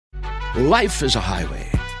Life is a highway,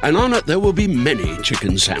 and on it there will be many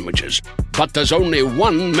chicken sandwiches. But there's only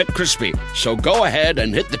one McCrispy. So go ahead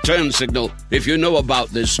and hit the turn signal if you know about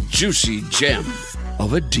this juicy gem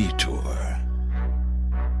of a detour.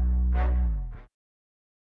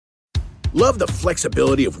 Love the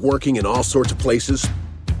flexibility of working in all sorts of places?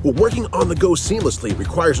 Well, working on the go seamlessly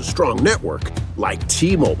requires a strong network like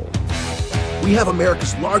T-Mobile. We have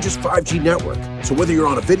America's largest 5G network, so whether you're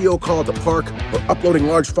on a video call at the park or uploading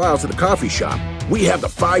large files at the coffee shop, we have the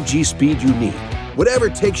 5G speed you need. Whatever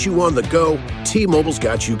takes you on the go, T-Mobile's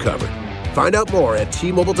got you covered. Find out more at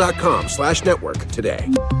T-Mobile.com/network today.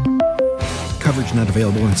 Coverage not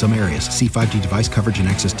available in some areas. See 5G device coverage and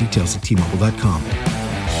access details at T-Mobile.com.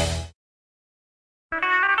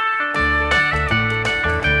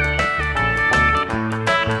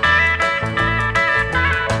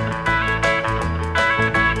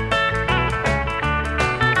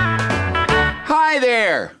 Hi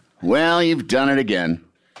there. Well, you've done it again.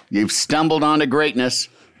 You've stumbled onto greatness.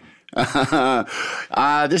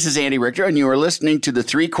 This is Andy Richter, and you are listening to the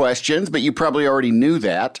 3 questions, but you probably already knew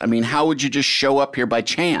that. I mean, how would you just show up here by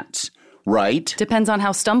chance, right? Depends on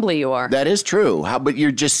how stumbly you are. That is true. But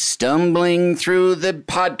you're just stumbling through the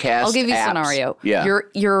podcast I'll give you a apps. scenario. Yeah.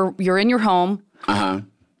 You're in your home. Uh-huh.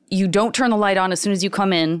 You don't turn the light on as soon as you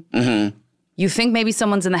come in. Mm-hmm. You think maybe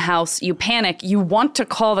someone's in the house. You panic. You want to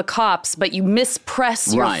call the cops, but you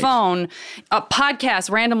mispress your phone. A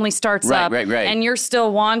podcast randomly starts up. Right. And you're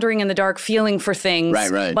still wandering in the dark, feeling for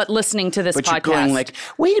things. Right. But listening to this podcast. But you're going like,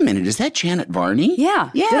 wait a minute, is that Janet Varney?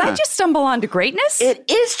 Yeah. Did I just stumble onto greatness? It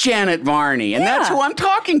is Janet Varney, and that's who I'm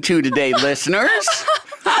talking to today, listeners.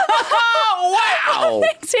 Wow.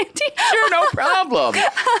 Thanks, Andy. Sure, no problem.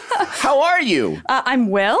 How are you? I'm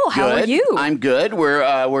well. How are you? I'm good.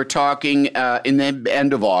 We're talking in the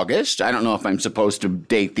end of August. I don't know if I'm supposed to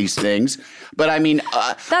date these things, but I mean,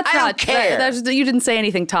 that's I don't care. You didn't say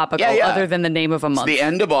anything topical other than the name of a month. It's the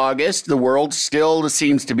end of August. The world still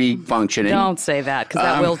seems to be functioning. Don't say that, because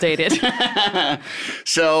that will date it.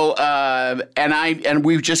 So, and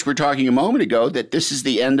we just were talking a moment ago that this is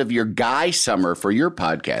the end of your guy summer for your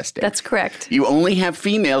podcasting. That's correct. You only have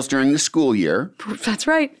females during the school year. That's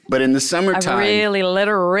right. But in the summertime, I really let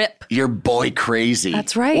her rip. You're boy crazy.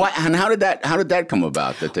 That's right. And how did that come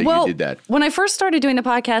about that you did that? When I first started doing the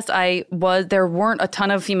podcast, there weren't a ton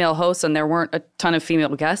of female hosts and there weren't a ton of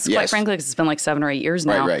female guests, quite frankly, because it's been like 7 or 8 years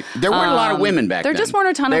now. Right. There weren't a lot of women back then. There just weren't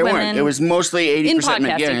a ton of women. It was mostly 80% in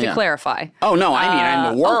podcasting, men. to clarify. Oh, no, I mean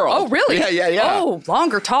in the world. Oh, really? Yeah. Oh,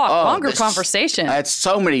 longer talk, longer conversation.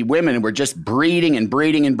 So many women were just breeding and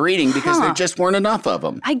breeding and breeding because there just weren't enough of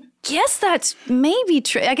them. I guess that's maybe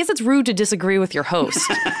true. I guess it's rude to disagree with your host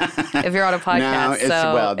if you're on a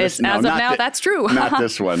podcast. That's true. Not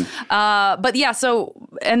this one. But yeah,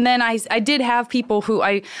 and then I did have people who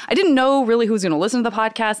I didn't know really who was going to listen to the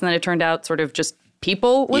podcast, and then it turned out sort of just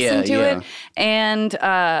people listened to it. And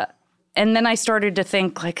then I started to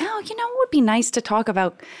think like, it would be nice to talk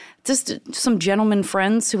about just some gentleman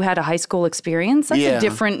friends who had a high school experience. That's a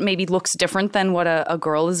different, maybe looks different than what a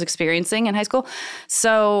girl is experiencing in high school.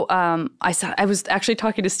 So I was actually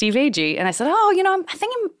talking to Steve Agee, and I said, I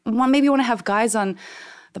think I maybe want to have guys on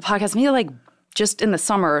the podcast, maybe like just in the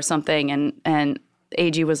summer or something. And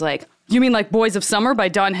Agee was like, you mean like Boys of Summer by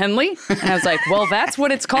Don Henley? And I was like, well, that's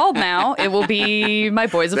what it's called now. It will be my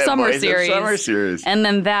Boys of Summer series. And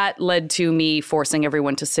then that led to me forcing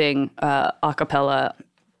everyone to sing a cappella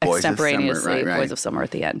extemporaneously, Boys of Summer at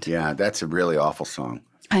the end. Yeah, that's a really awful song.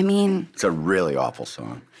 I mean, it's a really awful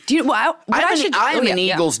song. I'm an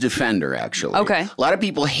Eagles defender, actually. Okay. A lot of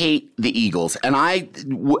people hate the Eagles, and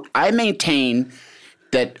I maintain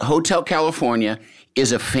that Hotel California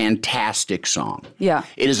is a fantastic song. Yeah.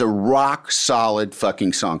 It is a rock solid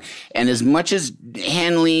fucking song. And as much as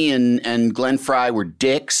Hanley and Glenn Frey were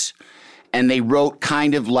dicks, and they wrote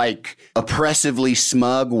kind of like oppressively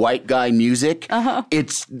smug white guy music,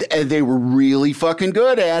 they were really fucking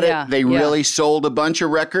good at it. Yeah, they really sold a bunch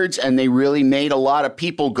of records, and they really made a lot of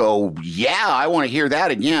people go, yeah, I want to hear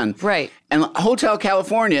that again. Right. And Hotel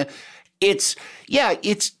California,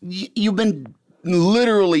 you've been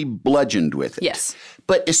literally bludgeoned with it. Yes.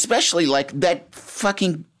 But especially like that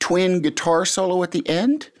fucking twin guitar solo at the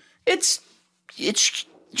end, it's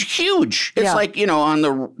huge. It's like, on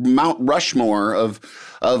the Mount Rushmore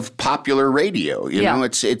of popular radio. You know,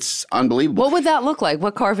 it's unbelievable. What would that look like?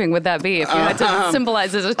 What carving would that be if you had to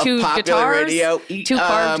symbolize as two guitars? Radio. Two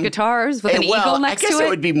carved guitars with an eagle next to it? I guess it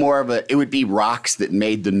would be more of it would be rocks that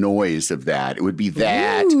made the noise of that. It would be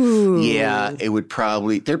that. Ooh. Yeah, there'd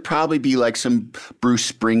probably be like some Bruce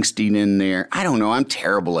Springsteen in there. I don't know. I'm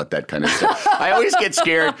terrible at that kind of stuff. I always get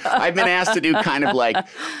scared. I've been asked to do kind of like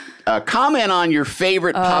Comment on your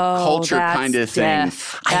favorite pop culture kind of thing.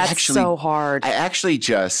 That's so hard. I actually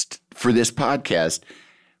just, for this podcast,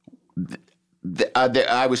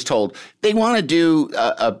 I was told they want to do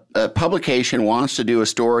a publication wants to do a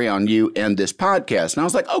story on you and this podcast. And I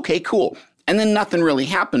was like, okay, cool. And then nothing really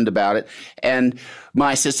happened about it. And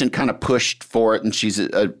my assistant kind of pushed for it, and she's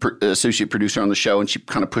an associate producer on the show, and she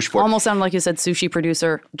kind of pushed for it. Almost sounded like you said sushi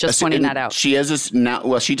producer, just pointing that out. She is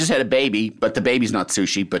she just had a baby, but the baby's not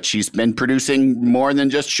sushi, but she's been producing more than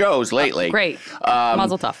just shows lately. Great.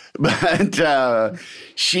 Mazel tov. But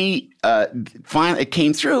she finally, it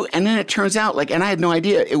came through, and then it turns out, and I had no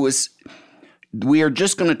idea, we are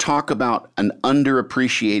just going to talk about an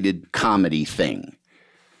underappreciated comedy thing.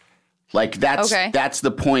 That's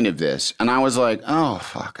the point of this. And I was like, oh,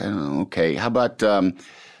 fuck, I don't know. Okay, how about the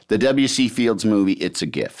W.C. Fields movie, It's a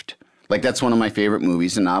Gift? That's one of my favorite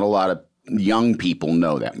movies, and not a lot of young people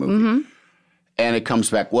know that movie. Mm-hmm. And it comes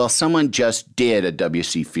back, well, someone just did a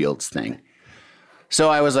W.C. Fields thing. So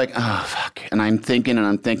I was like, oh, fuck. And I'm thinking,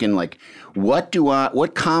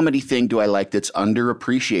 what comedy thing do I like that's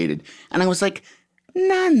underappreciated? And I was like,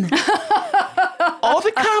 none. All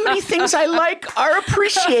the comedy things I like are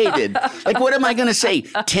appreciated. What am I going to say?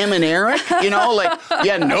 Tim and Eric?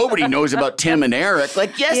 Nobody knows about Tim and Eric. A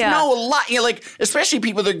lot. Especially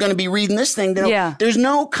people that are going to be reading this thing. There's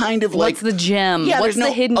no kind of what's the gem? Yeah, what's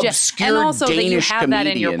the hidden gem? And also Danish that you have comedian.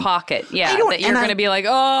 that in your pocket. Yeah, that you're going to be like,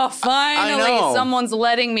 oh, finally, someone's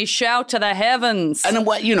letting me shout to the heavens. And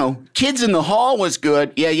then Kids in the Hall was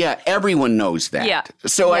good. Yeah, everyone knows that. Yeah.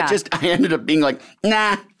 So I ended up being like,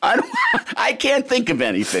 nah, I can't think of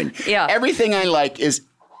anything. Yeah. Everything I like is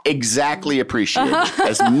exactly appreciated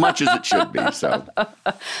as much as it should be. So,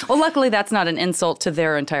 well, luckily that's not an insult to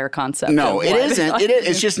their entire concept. No, it isn't. It is.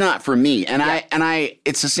 It's just not for me. And I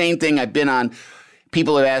it's the same thing. I've been on.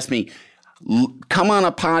 People have asked me, come on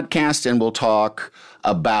a podcast and we'll talk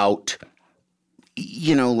about,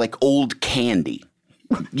 old candy.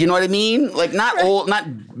 You know what I mean? Not old, not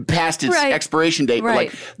past its expiration date,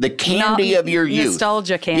 but the candy of your youth.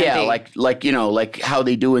 Nostalgia candy. Yeah, like how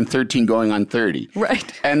they do in 13 going on 30.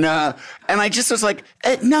 Right. And I just was like,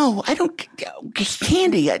 no, I don't,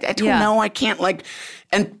 candy, I don't know, I can't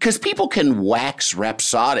and because people can wax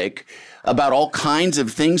rhapsodic about all kinds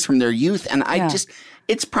of things from their youth, and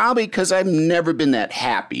it's probably because I've never been that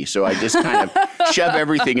happy, so I just kind of shove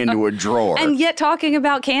everything into a drawer. And yet talking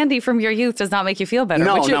about candy from your youth does not make you feel better.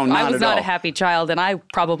 No, not at all. I was not a happy child, and I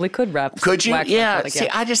probably could rap. Could you? Yeah. See,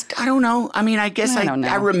 I don't know. I mean, I guess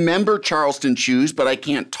I remember Charleston Chews, but I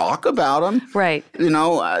can't talk about them. Right.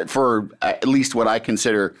 For at least what I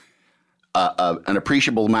consider an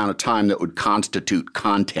appreciable amount of time that would constitute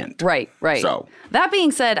content. Right. So that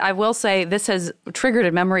being said, I will say this has triggered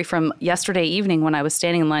a memory from yesterday evening when I was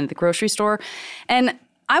standing in line at the grocery store. And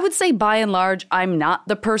I would say by and large, I'm not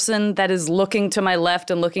the person that is looking to my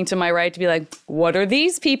left and looking to my right to be like, what are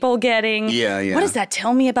these people getting? Yeah. What does that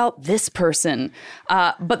tell me about this person?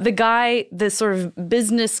 But the guy, this sort of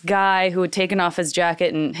business guy who had taken off his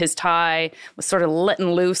jacket and his tie, was sort of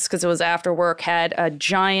letting loose because it was after work, had a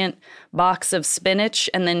giant box of spinach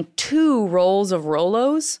and then 2 rolls of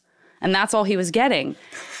Rolos. And that's all he was getting.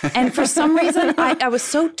 And for some reason, I was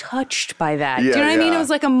so touched by that. Do you know what I mean? It was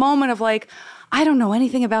like a moment of I don't know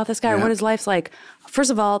anything about this guy or what his life's like. First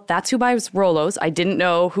of all, that's who buys Rolos. I didn't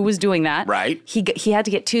know who was doing that. Right. He had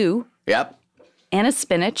to get 2. Yep. And a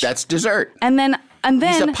spinach. That's dessert. And then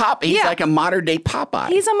he's like a modern day Popeye.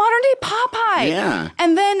 He's a modern day Popeye. Yeah.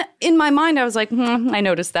 And then in my mind, I was like, I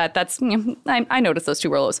noticed that. I noticed those 2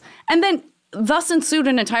 Rolos. And then thus ensued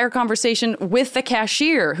an entire conversation with the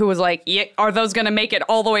cashier who was like, are those going to make it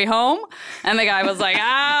all the way home? And the guy was like,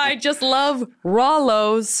 I just love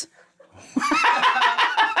Rolos.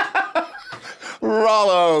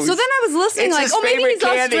 Rolos. So then I was listening maybe he's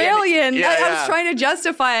candy. Australian. I was trying to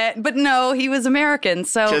justify it, but no, he was American.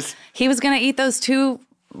 So he was going to eat those 2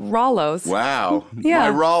 Rolos. Wow. Yeah.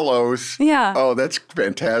 My Rolos. Yeah. Oh, that's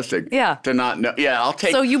fantastic. Yeah. To not know. Yeah, I'll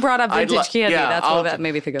take. So you brought up vintage candy. That's what that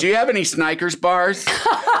made me think of. Do you have any Snickers bars?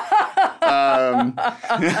 What's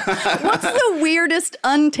the weirdest,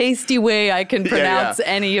 untasty way I can pronounce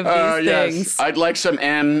any of these things? Yes. I'd like some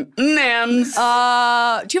M&Ms. Do you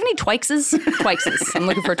have any Twixes? Twixes. I'm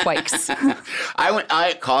looking for Twix. I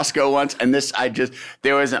at Costco once, and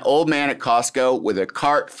there was an old man at Costco with a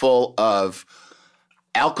cart full of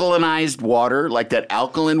alkalinized water, like that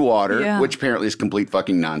alkaline water, which apparently is complete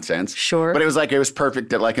fucking nonsense. Sure. But it was perfect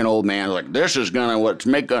that like an old man, like, this is gonna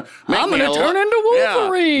make I'm gonna turn into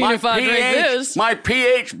Wolverine if I drink this. My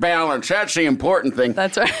pH balance, that's the important thing.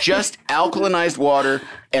 That's right. Just alkalinized water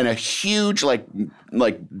and a huge like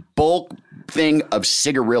bulk thing of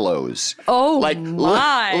cigarillos. Oh, like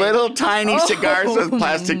my. Little tiny cigars with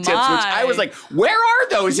plastic tips, which I was like, where are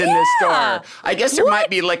those in this store? I guess there might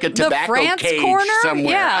be like a tobacco cage corner?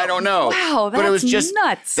 somewhere. Yeah. I don't know. Wow, that's but it was just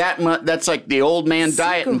nuts. That's like the old man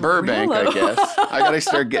diet in Burbank, I guess. I got to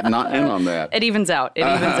start getting in on that. It evens out. It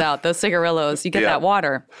evens out. Those cigarillos, you get that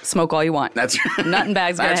water, smoke all you want. That's Nut and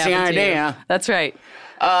bag's going to happen the idea. to you. That's right.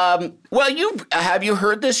 Well, have you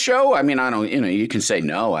heard this show? I mean, I don't, you can say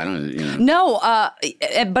no. I don't, No,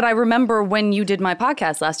 but I remember when you did my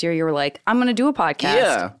podcast last year, you were like, I'm going to do a podcast.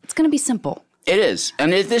 Yeah. It's going to be simple. It is.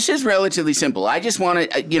 And this is relatively simple. I just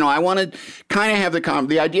want to, I want to kind of have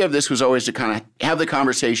the idea of this was always to kind of have the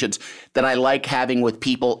conversations that I like having with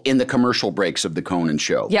people in the commercial breaks of the Conan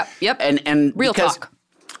show. Yep. And real talk.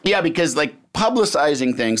 Yeah, because like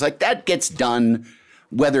publicizing things like that gets done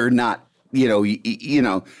whether or not,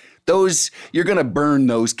 those, you're going to burn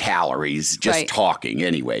those calories just talking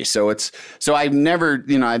anyway. So I've never,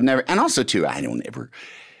 and also too, I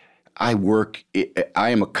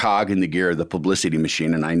am a cog in the gear of the publicity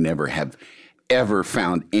machine, and I never have ever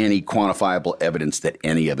found any quantifiable evidence that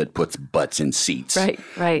any of it puts butts in seats. Right.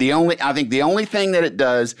 I think the only thing that it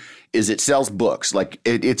does is it sells books. Like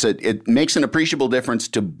it makes an appreciable difference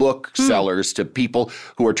to book sellers, to people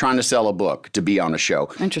who are trying to sell a book to be on a show.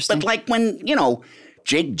 Interesting. But like when,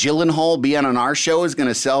 Jake Gyllenhaal being on our show is going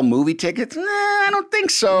to sell movie tickets? I don't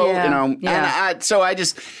think so. Yeah.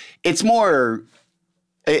 And it's more.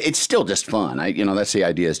 It's still just fun. That's the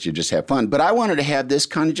idea, is to just have fun. But I wanted to have this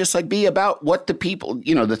kind of just like be about what the people,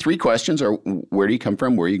 the three questions are: where do you come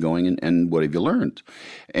from, where are you going, and what have you learned?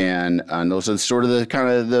 And those are sort of the kind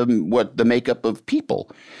of the makeup of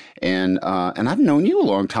people. And I've known you a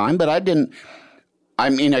long time, but I didn't. I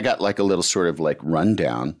mean, I got like a little sort of like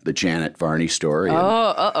rundown, the Janet Varney story. In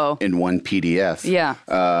one PDF. Yeah.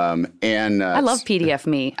 And I love PDF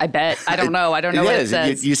me. I bet. I don't know. I don't know what it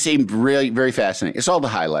says. You seem really very fascinating. It's all the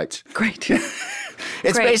highlights. Great.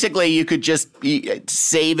 It's basically you could just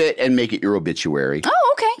save it and make it your obituary.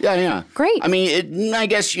 Oh, okay. Yeah. Great. I mean, I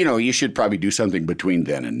guess, you should probably do something between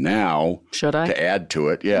then and now. Should I? To add to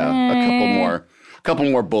it. Yeah. A couple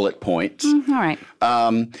more bullet points. All right.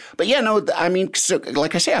 But yeah, no, I mean, so,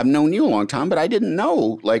 like I say, I've known you a long time, but I didn't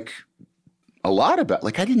know like a lot about,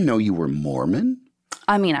 like I didn't know you were Mormon.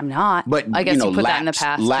 I mean, I'm not. But I guess you put that in the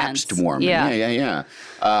past lapsed tense. Mormon. Yeah.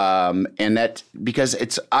 And that,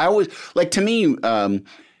 because I always, like to me,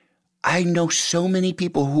 I know so many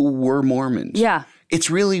people who were Mormons. Yeah. It's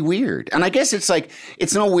really weird. And I guess it's like,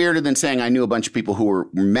 it's no weirder than saying I knew a bunch of people who were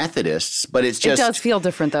Methodists, but it's just. It does feel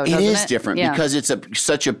different though, doesn't it? It is different because it's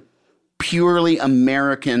such a purely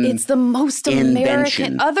American It's the most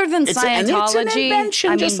American, other than Scientology. And it's an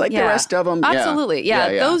invention, just like the rest of them. Absolutely.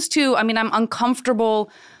 Yeah. Those two, I mean, I'm uncomfortable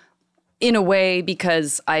in a way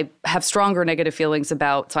because I have stronger negative feelings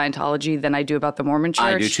about Scientology than I do about the Mormon Church.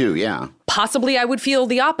 I do too, yeah. Possibly I would feel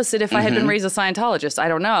the opposite if I had been raised a Scientologist. I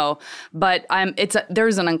don't know. But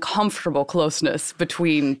there's an uncomfortable closeness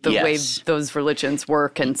between the way those religions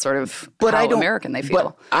work and sort of how American they feel.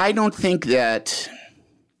 But I don't think that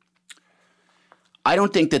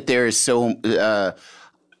there is so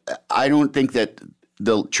I don't think that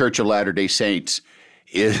the Church of Latter-day Saints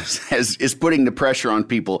is putting the pressure on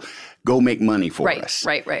people, go make money for us.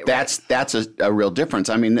 Right. That's a real difference.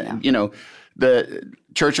 I mean, the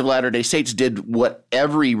Church of Latter-day Saints did what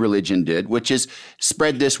every religion did, which is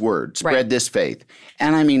spread this word, spread this faith.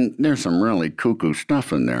 And I mean, there's some really cuckoo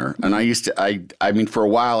stuff in there. And I mean, for a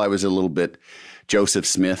while I was a little bit Joseph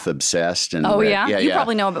Smith obsessed. And you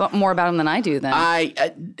probably know more about him than I do then.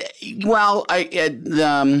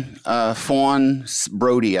 Fawn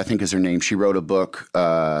Brody, I think is her name. She wrote a book.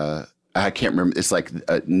 I can't remember. It's like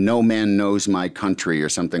No Man Knows My Country or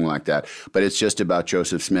something like that. But it's just about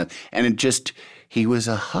Joseph Smith. And he was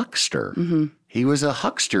a huckster. Mm-hmm. He was a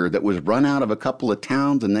huckster that was run out of a couple of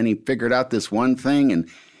towns, and then he figured out this one thing and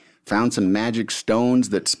found some magic stones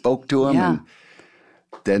that spoke to him. Yeah. And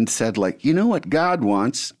then said, like, you know what God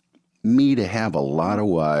wants? Me to have a lot of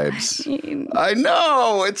wives. I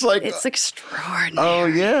know. It's like. It's extraordinary. Oh,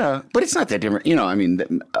 yeah. But it's not that different. I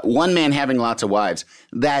mean, one man having lots of wives,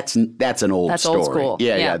 that's an old story. Old school.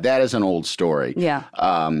 Yeah. That is an old story. Yeah.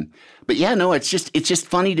 But yeah, no, it's just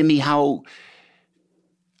funny to me how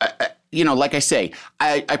like I say,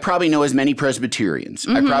 I probably know as many Presbyterians.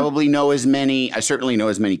 I certainly know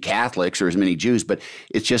as many Catholics or as many Jews, but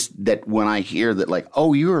it's just that when I hear that, like,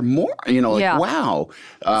 oh, you're more, wow.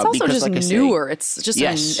 It's also just newer. It's just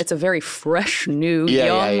it's a very fresh, new,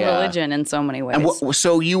 young religion in so many ways. And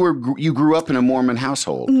so you grew up in a Mormon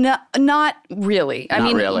household? No, not really.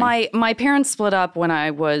 Really. My parents split up when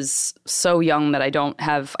I was so young that I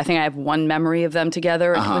think I have one memory of them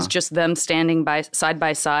together. It was just them standing side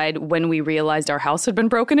by side when we realized our house had been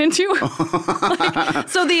broken into.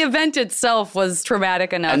 So the event itself was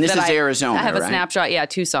traumatic enough. And this is Arizona, I have a right? snapshot. Yeah,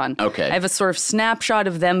 Tucson. Okay. I have a sort of snapshot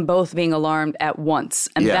of them both being alarmed at once.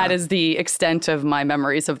 And that is the extent of my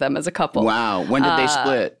memories of them as a couple. Wow. When did they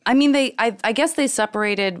split? I mean, I guess they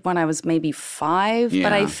separated when I was maybe 5.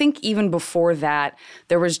 But I think even before that,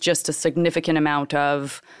 there was just a significant amount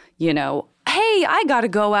of, hey, I got to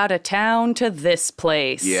go out of town to this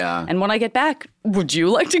place. Yeah. And when I get back, would you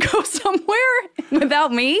like to go somewhere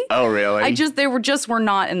without me? Oh, really? They were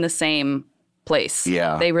not in the same place.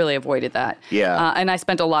 Yeah. They really avoided that. Yeah. And I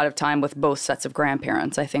spent a lot of time with both sets of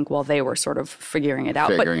grandparents, I think, while they were sort of figuring it out.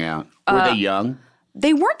 Were they young?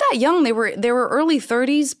 They weren't that young. They were early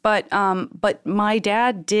 30s, but my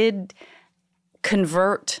dad did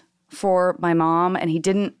convert for my mom, and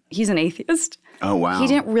he's an atheist. Oh, wow. He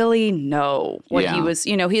didn't really know what he was,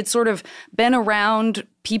 he had sort of been around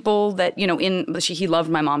people that, he loved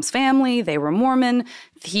my mom's family. They were Mormon.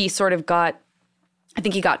 He sort of got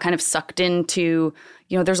kind of sucked into,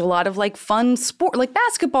 there's a lot of like fun sport, like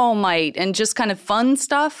basketball night and just kind of fun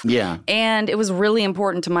stuff. Yeah. And it was really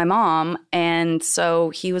important to my mom. And so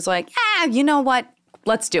he was like, you know what?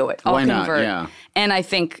 Let's do it. I'll convert. Not? Yeah. And I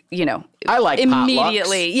think, I like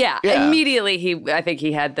immediately. Potlucks. Immediately I think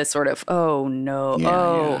he had this sort of, oh no,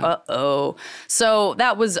 uh-oh. So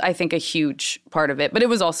that was, I think, a huge part of it. But it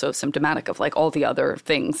was also symptomatic of like all the other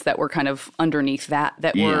things that were kind of underneath that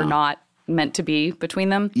were not meant to be between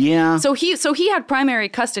them. Yeah. So he had primary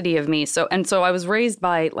custody of me. So I was raised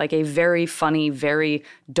by like a very funny, very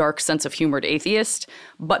dark sense of humored atheist.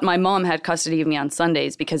 But my mom had custody of me on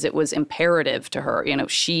Sundays because it was imperative to her.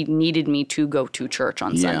 She needed me to go to church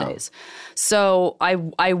on Sundays. So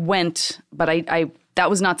I went, but I that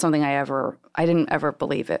was not something I didn't ever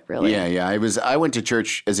believe it really. Yeah. I went to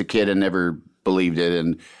church as a kid and never believed it,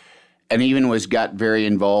 and even got very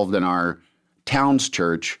involved in our town's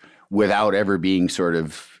church without ever being sort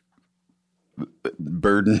of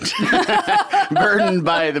burdened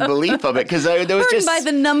by the belief of it, because there was burdened by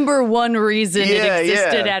the number one reason it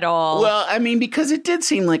existed at all. Well, I mean, because it did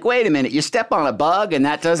seem like, wait a minute, you step on a bug and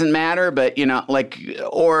that doesn't matter, but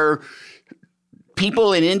or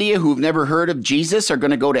people in India who've never heard of Jesus are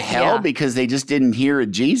going to go to hell because they just didn't hear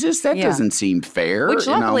of Jesus? That doesn't seem fair. Which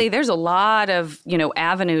luckily there's a lot of,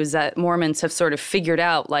 avenues that Mormons have sort of figured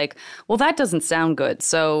out, like, well, that doesn't sound good.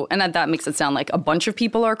 So, and that makes it sound like a bunch of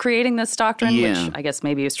people are creating this doctrine, which I guess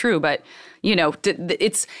maybe is true, but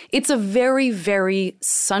it's a very, very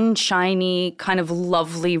sunshiny, kind of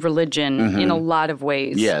lovely religion in a lot of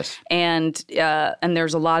ways. Yes. And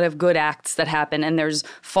there's a lot of good acts that happen, and there's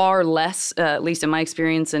far less, at least in my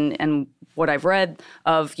experience and what I've read,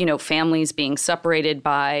 of, families being separated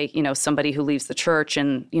by, somebody who leaves the church,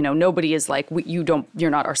 and, nobody is like, you're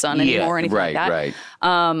not our son anymore or anything like that.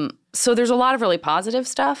 Right. So there's a lot of really positive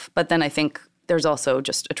stuff, but then I think there's also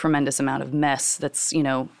just a tremendous amount of mess that's,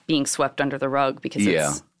 being swept under the rug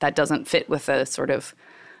because that doesn't fit with the sort of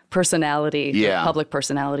personality, the public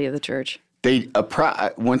personality of the church.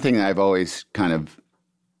 One thing I've always kind of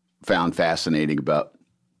found fascinating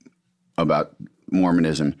about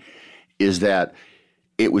Mormonism is that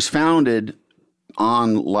it was founded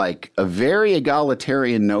on like a very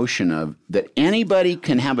egalitarian notion of that anybody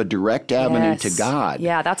can have a direct avenue to God.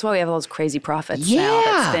 Yeah, that's why we have all those crazy prophets now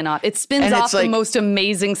that spin off. It spins off the most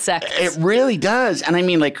amazing sects. It really does. And I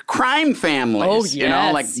mean, like crime families.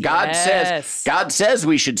 Oh, like God says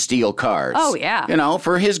we should steal cars. Oh, yeah.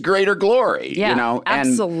 For his greater glory. Yeah,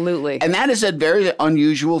 absolutely. And that is a very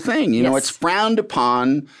unusual thing. It's frowned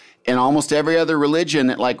upon in almost every other religion.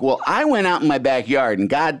 Like, well, I went out in my backyard and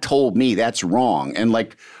God told me that's wrong. And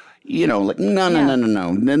like, no.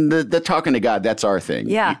 Then the talking to God, that's our thing.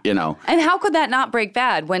 Yeah. And how could that not break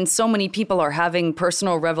bad when so many people are having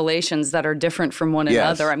personal revelations that are different from one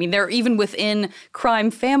another? I mean, they're even within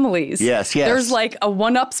crime families. Yes. There's like a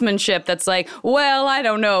one-upsmanship that's like, well, I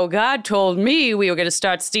don't know. God told me we were going to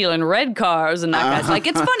start stealing red cars. And that guy's like,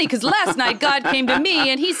 it's funny because last night God came to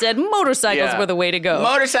me and he said motorcycles were the way to go.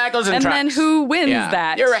 Motorcycles and trucks. And then who wins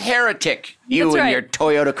that? You're a heretic. You and your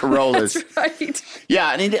Toyota Corollas. That's right.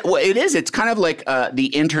 Yeah. And it is. It's kind of like the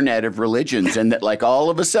internet of religions, and that like all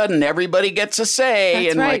of a sudden everybody gets a say,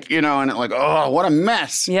 That's and right. like and like what a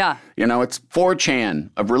mess. Yeah. It's 4chan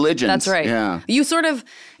of religions. That's right. Yeah.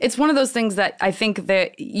 It's one of those things that I think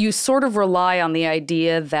that you sort of rely on the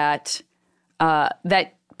idea that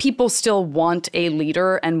that people still want a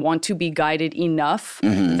leader and want to be guided enough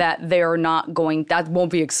that they're not that won't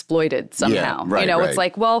be exploited somehow. Yeah, right, It's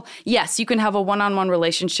like, well, yes, you can have a one-on-one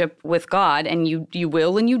relationship with God, and you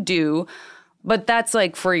will and you do, but that's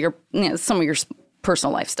like for your some of your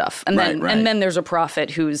personal life stuff. And then there's a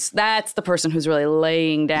prophet that's the person who's really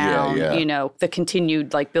laying down, the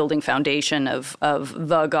continued like building foundation of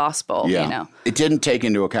the gospel, It didn't take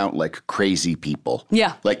into account like crazy people.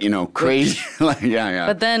 Yeah. Like, crazy.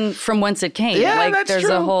 But then from whence it came, that's there's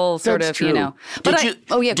true. a whole sort That's of, true. But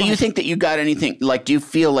do you think that you got anything, like, do you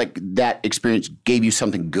feel like that experience gave you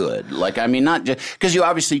something good? Like, I mean, not just, because you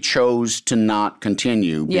obviously chose to not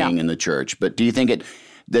continue being in the church, but do you think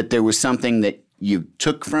that there was something that you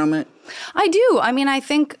took from it? I do. I mean, I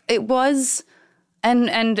think it was,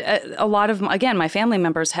 and a lot of, again, my family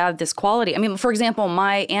members have this quality. I mean, for example,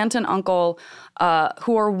 my aunt and uncle,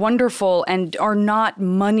 who are wonderful and are not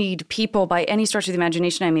moneyed people by any stretch of the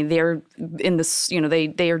imagination. I mean, they're in this,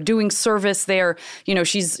 they are doing service. They're,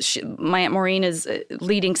 my Aunt Maureen is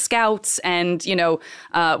leading scouts and,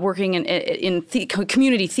 working in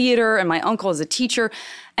community theater, and my uncle is a teacher.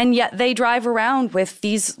 And yet they drive around with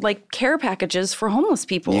these like care packages for homeless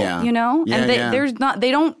people, and it's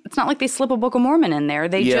not like they slip a Book of Mormon in there.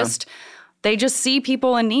 They just see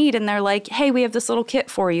people in need, and they're like, hey, we have this little kit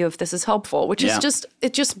for you if this is helpful, which is just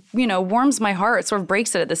warms my heart. It sort of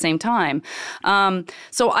breaks it at the same time.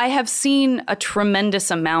 So I have seen a tremendous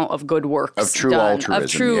amount of good work of true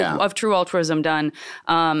altruism, of true altruism done,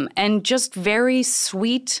 and just very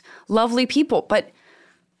sweet, lovely people. But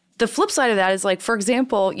the flip side of that is, like, for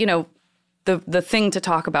example, the thing to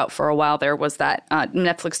talk about for a while there was that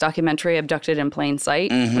Netflix documentary Abducted in Plain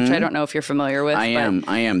Sight, which I don't know if you're familiar with. I am.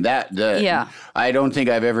 I don't think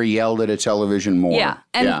I've ever yelled at a television more. Yeah,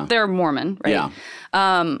 and they're Mormon, right?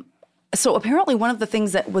 Yeah. So apparently one of the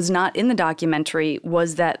things that was not in the documentary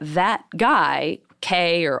was that guy,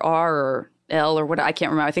 K or R or L or what, I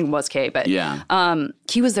can't remember, I think it was K, but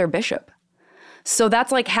he was their bishop. So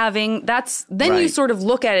that's like you sort of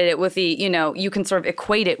look at it with the, you can sort of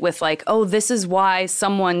equate it with like, oh, this is why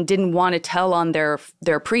someone didn't want to tell on their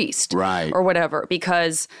priest, right, or whatever.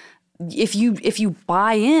 Because if you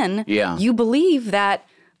buy in, you believe that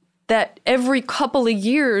every couple of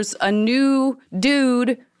years, a new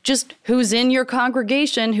dude just who's in your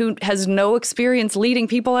congregation, who has no experience leading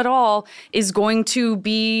people at all, is going to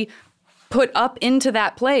be put up into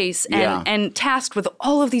that place and tasked with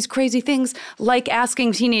all of these crazy things, like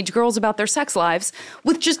asking teenage girls about their sex lives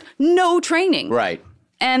with just no training. Right.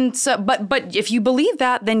 And so, but if you believe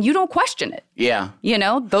that, then you don't question it. Yeah.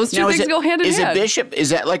 Those two things go hand in hand. Is a bishop,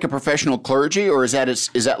 is that like a professional clergy, or is that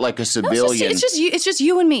like a civilian? No, it's just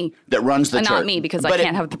you and me that runs the church. Not me, because I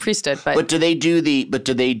can't have the priesthood. But do they do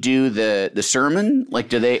the sermon? Like,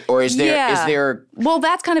 do they, or is there? Well,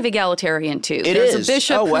 that's kind of egalitarian too. There's a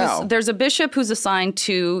bishop. Oh, wow. There's a bishop who's assigned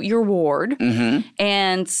to your ward,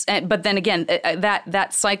 and but then again,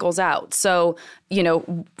 that cycles out. So,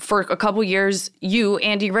 for a couple years, you,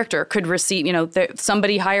 Andy Richter, could receive,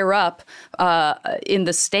 somebody higher up in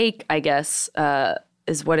the stake, I guess,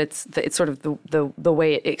 is what it's sort of the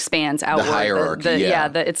way it expands outward. The hierarchy,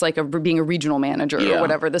 it's like being a regional manager or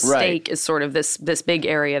whatever. The stake is sort of this big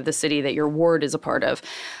area of the city that your ward is a part of.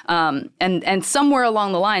 And somewhere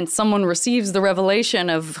along the line, someone receives the revelation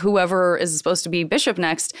of whoever is supposed to be bishop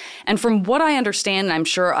next. And from what I understand, and I'm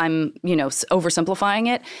sure I'm,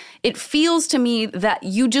 oversimplifying it, it feels to me that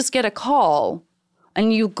you just get a call and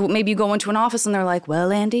maybe you go into an office and they're like,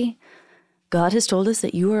 well, Andy, God has told us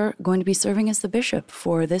that you are going to be serving as the bishop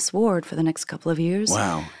for this ward for the next couple of years.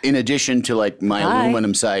 Wow. In addition to like my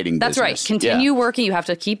aluminum siding business. That's right. Continue working. You have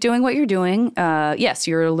to keep doing what you're doing. Yes,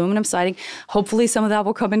 your aluminum siding. Hopefully some of that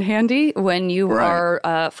will come in handy when you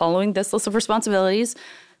are following this list of responsibilities.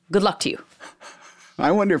 Good luck to you.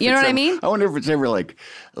 I wonder if what I mean? I wonder if it's ever like,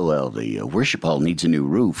 well, the worship hall needs a new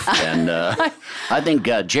roof. And I think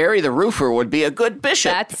Jerry the roofer would be a good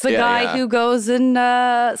bishop. That's the guy who goes and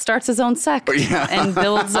starts his own sect and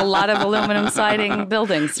builds a lot of aluminum siding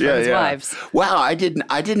buildings for his wives. Wow, I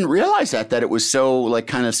didn't realize that it was so like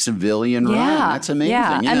kind of civilian run. That's amazing.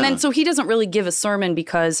 Yeah. And then so he doesn't really give a sermon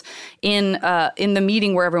because in the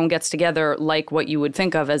meeting where everyone gets together, like what you would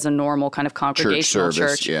think of as a normal kind of congregational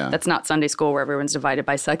church that's not Sunday school where everyone's divided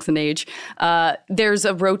by sex and age. There's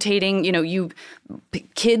a rotating,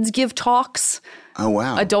 kids give talks. Oh,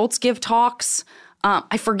 wow. Adults give talks.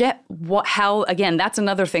 I forget how, again, that's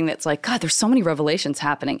another thing that's like, God, there's so many revelations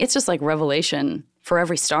happening. It's just like revelation for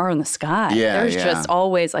every star in the sky. There's just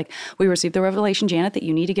always like, we received the revelation, Janet, that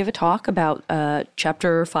you need to give a talk about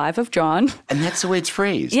chapter 5 of John. And that's the way it's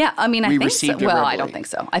phrased. Yeah, I mean, I think so. Well, I don't think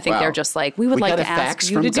so. I think they're just like, we would like to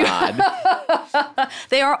ask you to do it.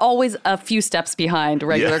 They are always a few steps behind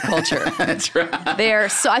regular culture. That's right.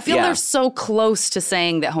 I feel they're so close to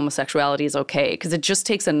saying that homosexuality is okay because it just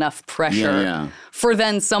takes enough pressure for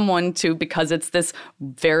then someone to, because it's this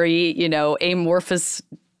very, amorphous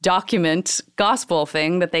document gospel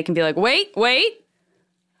thing, that they can be like, wait,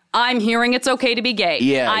 I'm hearing it's okay to be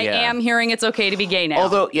gay. I am hearing it's okay to be gay now.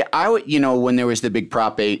 Although, I would, when there was the big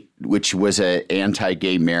Prop 8, which was an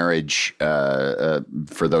anti-gay marriage,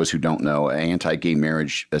 for those who don't know, an anti-gay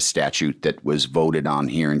marriage statute that was voted on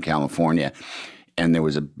here in California. And there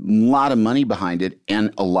was a lot of money behind it,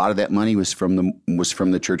 and a lot of that money was from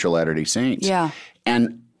the Church of Latter-day Saints. Yeah.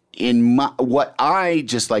 And in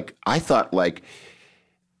I thought like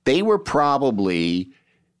they were probably,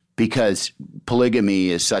 because polygamy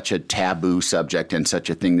is such a taboo subject and such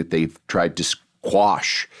a thing that they've tried to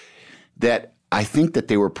squash, that I think that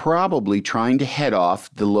they were probably trying to head off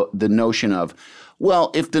the notion of, well,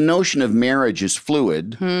 if the notion of marriage is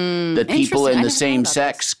fluid, that people in the same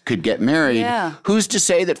sex could get married, who's to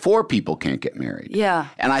say that 4 people can't get married? Yeah.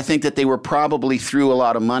 And I think that they were probably threw a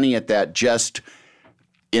lot of money at that just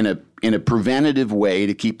in a preventative way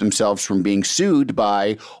to keep themselves from being sued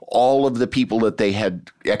by all of the people that they had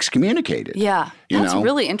excommunicated. Yeah, that's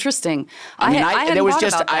really interesting. I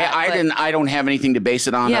don't have anything to base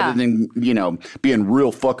it on other than being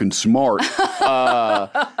real fucking smart.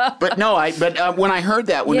 But when I heard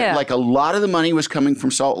that, a lot of the money was coming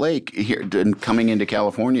from Salt Lake here and coming into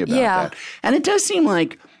California about that, and it does seem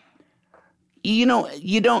like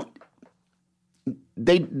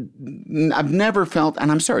I've never felt,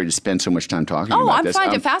 and I'm sorry to spend so much time talking about this. Oh, I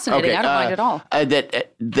find it fascinating. Okay, I don't mind at all.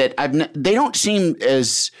 They don't seem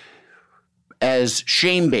as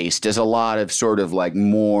shame-based as a lot of sort of like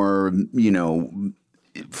more,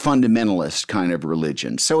 fundamentalist kind of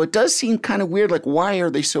religion. So it does seem kind of weird. Like, why are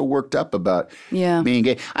they so worked up about being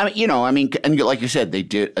gay? And like you said, they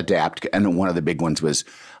did adapt, and one of the big ones was,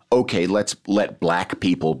 okay, let's let black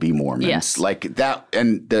people be Mormons. Yes. Like that,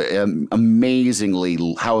 and the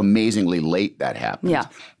how amazingly late that happened. Yeah.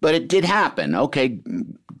 But it did happen. Okay,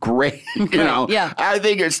 great. I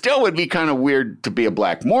think it still would be kind of weird to be a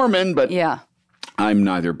black Mormon, but I'm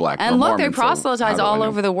neither black nor Mormon. And look, they proselytize all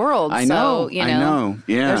over the world. I know. So, I know.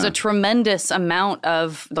 Yeah. There's a tremendous amount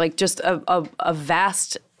of just a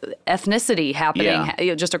vast ethnicity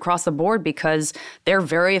happening just across the board, because they're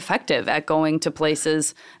very effective at going to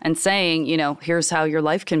places and saying, here's how your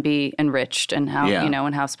life can be enriched, and how,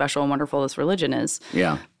 and how special and wonderful this religion is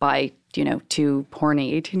by, 2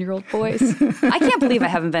 horny 18-year-old boys. I can't believe I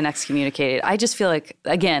haven't been excommunicated. I just feel like,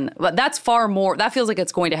 again, that feels like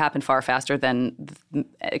it's going to happen far faster than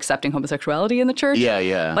accepting homosexuality in the church.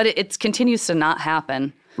 Yeah. But it continues to not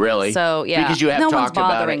happen. Really? So, because you have no talked one's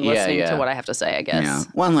bothering about it. listening to what I have to say, I guess. Yeah.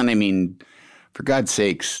 Well, and I mean, for God's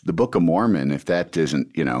sakes, the Book of Mormon, if that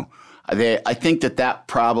isn't, I think that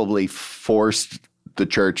probably forced the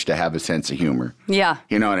church to have a sense of humor. Yeah.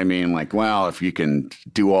 You know what I mean? Like, well, if you can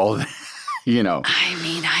do all that, I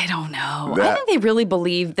mean, I don't know. I think they really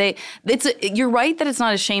believe you're right that it's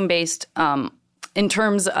not as shame-based in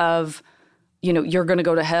terms of, you're going to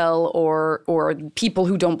go to hell, or people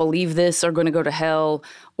who don't believe this are going to go to hell,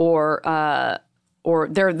 or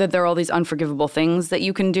there are all these unforgivable things that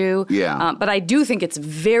you can do. Yeah. But I do think it's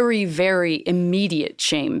very, very immediate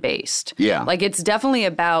shame-based. Yeah. Like, it's definitely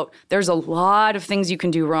about, there's a lot of things you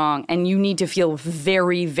can do wrong, and you need to feel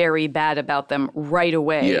very, very bad about them right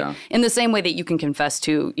away. Yeah. In the same way that you can confess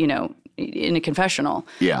to, in a confessional.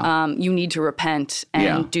 Yeah. You need to repent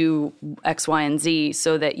and do X, Y, and Z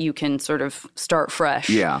so that you can sort of start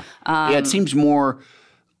fresh. Yeah. It seems more,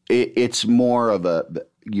 it's more of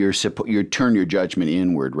you turn your judgment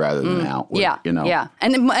inward rather than outward. Yeah. Yeah.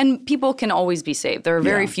 And people can always be saved. There are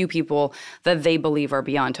very few people that they believe are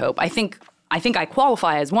beyond hope. I think I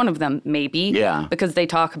qualify as one of them, maybe. Yeah. Because they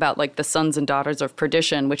talk about like the sons and daughters of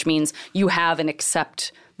perdition, which means you have and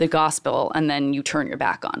accept the gospel and then you turn your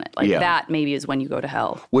back on it. Like that maybe is when you go to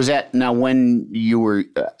hell. Was that now when you were,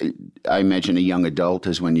 I imagine, a young adult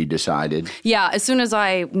is when you decided? Yeah. As soon as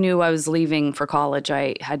I knew I was leaving for college,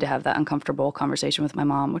 I had to have that uncomfortable conversation with my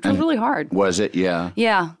mom, which was really hard. Was it? Yeah.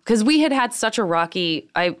 Yeah. Because we had such a rocky,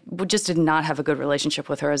 I just did not have a good relationship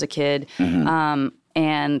with her as a kid. Mm-hmm.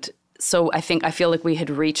 And so I feel like we had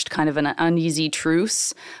reached kind of an uneasy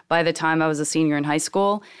truce by the time I was a senior in high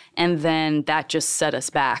school. And then that just set us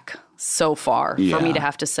back so far for me to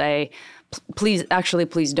have to say, please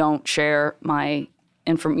don't share my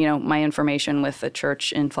information with the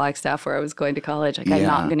church in Flagstaff where I was going to college. Like I'm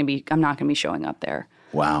not going to be showing up there.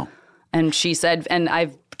 Wow. And she said, and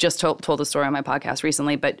I've just told the story on my podcast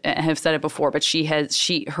recently, but I have said it before, but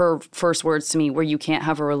her first words to me were, "You can't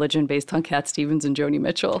have a religion based on Cat Stevens and Joni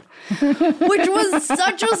Mitchell," which was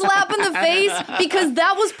such a slap in the face because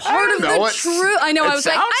that was part of the truth. I know. I was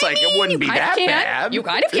like, it wouldn't be that bad. You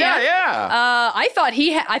kind of can't. Yeah. I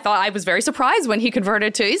thought I was very surprised when he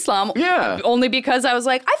converted to Islam. Yeah. Only because I was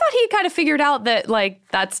like, I thought he kind of figured out that like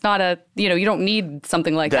that's not a, you don't need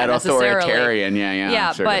something like that necessarily. Authoritarian.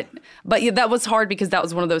 Yeah. But that was hard because that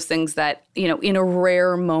was one of those things that, in a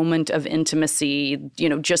rare moment of intimacy,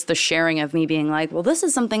 just the sharing of me being like, well, this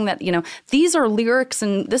is something that, these are lyrics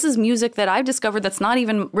and this is music that I've discovered that's not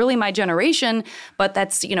even really my generation, but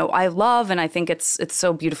that's, I love and I think it's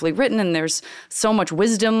so beautifully written and there's so much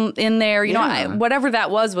wisdom in there. Whatever that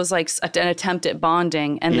was like an attempt at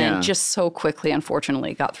bonding and then just so quickly,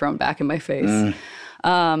 unfortunately, got thrown back in my face.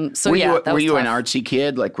 Were you an artsy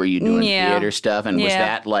kid? Like, were you doing theater stuff? And was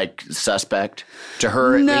that like suspect to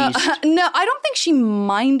her at least? No, I don't think she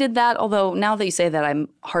minded that. Although now that you say that, I'm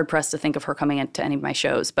hard pressed to think of her coming into any of my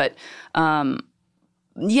shows. But I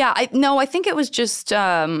think it was just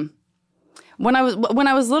when I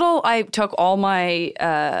was little, I took all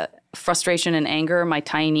my frustration and anger, my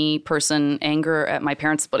tiny person anger at my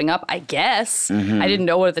parents splitting up, I guess. Mm-hmm. I didn't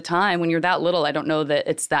know it at the time. When you're that little, I don't know that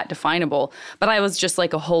it's that definable. But I was just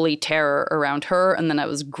like a holy terror around her, and then I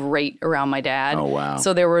was great around my dad. Oh, wow.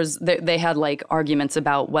 So they had like arguments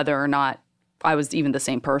about whether or not I was even the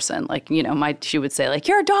same person. Like, she would say like,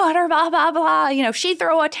 your daughter, blah, blah, blah, she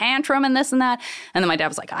throw a tantrum and this and that. And then my dad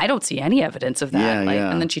was like, I don't see any evidence of that.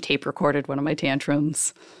 And then she tape recorded one of my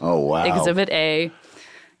tantrums. Oh, wow. Exhibit A.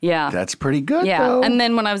 Yeah. That's pretty good, though. And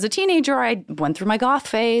then when I was a teenager, I went through my goth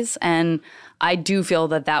phase, and I do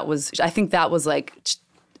feel I think that was like,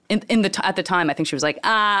 at the time, I think she was like,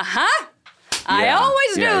 uh-huh. I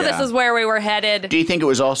always knew this is where we were headed. Do you think it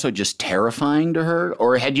was also just terrifying to her?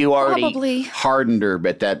 Or had you already hardened her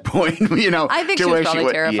at that point? I think she was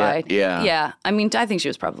probably terrified. Yeah. I mean, I think she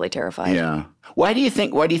was probably terrified. Yeah. Why do you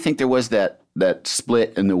think there was that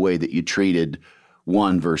split in the way that you treated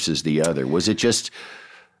one versus the other? Was it just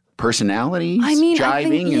personalities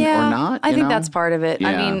jiving or not? I think that's part of it. Yeah.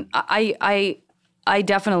 I mean, I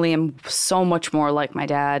definitely am so much more like my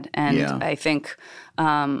dad, and I think,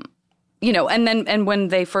 and when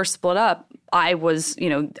they first split up, I was,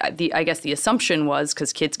 I guess the assumption was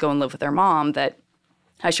because kids go and live with their mom that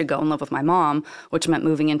I should go and live with my mom, which meant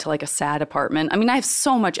moving into like a sad apartment. I mean, I have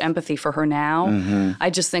so much empathy for her now. Mm-hmm.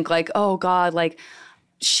 I just think like, oh God, like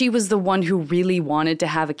she was the one who really wanted to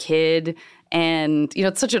have a kid. And,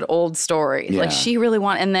 it's such an old story. Yeah. Like she really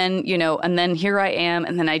wanted, and then here I am.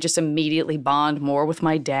 And then I just immediately bond more with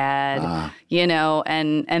my dad,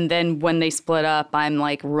 and then when they split up, I'm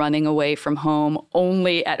like running away from home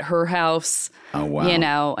only at her house,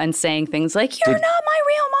 and saying things like, you're not my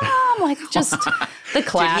real mom. Like just the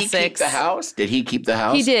classics. Did he keep the house? Did he keep the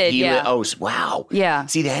house? He did, Wow. Yeah.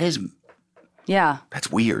 See, that is... Yeah.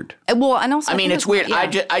 That's weird. Well, and also... I mean, it's weird.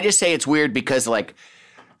 Yeah. I just say it's weird because, like...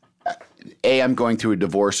 I'm going through a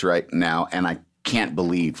divorce right now, and I can't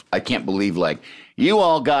believe, like, you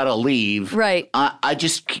all gotta leave. Right. I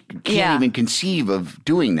just can't even conceive of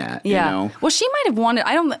doing that, Well, she might have wanted,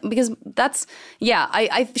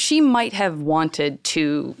 she might have wanted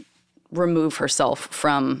to remove herself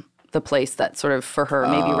from the place that sort of, for her,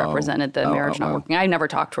 maybe represented the marriage not working. I never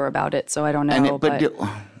talked to her about it, so I don't know.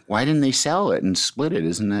 Why didn't they sell it and split it?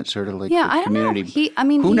 Isn't that sort of like the community? I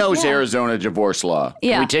don't know. Who knows Arizona divorce law?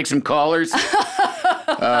 Yeah. Can we take some callers?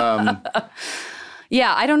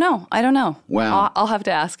 Yeah, I don't know. Wow. I'll have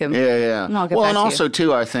to ask him. Yeah. And I'll get back and to also, you.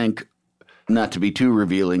 too, I think, not to be too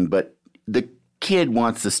revealing, but the kid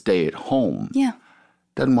wants to stay at home. Yeah.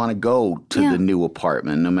 Doesn't want to go to the new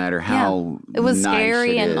apartment, no matter how it was nice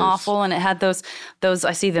scary it and is. awful, and it had those.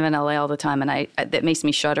 I see them in LA all the time, and that makes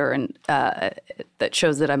me shudder, and that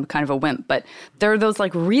shows that I'm kind of a wimp. But there are those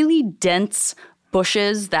like really dense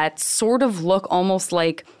bushes that sort of look almost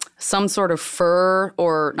like some sort of fur,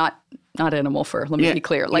 or not animal fur. Let me be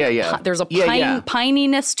clear. Like there's a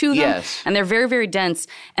pininess to them, yes. And they're very, very dense.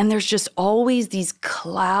 And there's just always these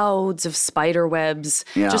clouds of spider webs,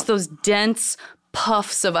 just those dense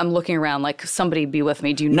puffs of, I'm looking around like somebody be with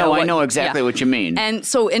me. Do you know? No, I know exactly what you mean. And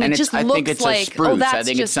so, and it just I looks think it's like, a spruce. oh, that's I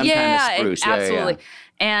think just, it's some kind of spruce. Absolutely.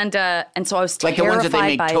 And so I was terrified like the ones that they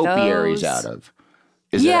make by topiaries those. out of.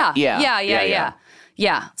 Yeah.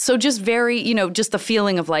 Yeah. So just very, just the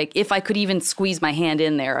feeling of like, if I could even squeeze my hand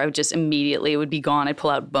in there, I would just immediately, it would be gone. I'd pull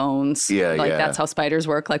out bones. Yeah, like that's how spiders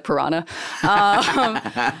work, like piranha.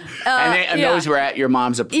 And those were at your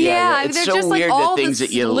mom's. It's so just weird like all the things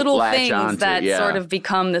that you little latch things onto. that sort of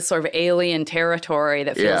become this sort of alien territory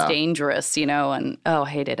that feels dangerous, and I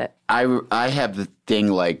hated it. I have the thing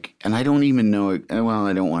like, and I don't even know, well,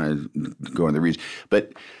 I don't want to go into the reasons,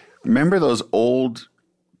 but remember those old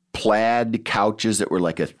plaid couches that were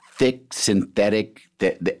like a thick synthetic,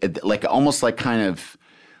 that like almost like kind of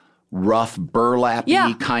rough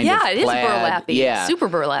burlappy kind of plaid. It is burlappy. Yeah. Super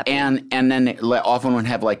burlappy. And then it often would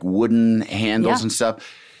have like wooden handles and stuff.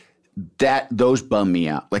 Those bum me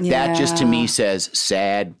out. Like that just to me says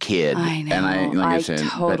sad kid. I know. And I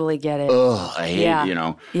totally get it. Ugh, I hate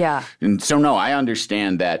it, Yeah. And so no, I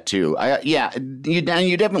understand that too. You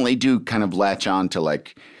definitely do kind of latch on to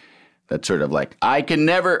like that sort of like I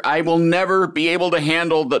will never be able to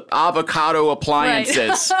handle the avocado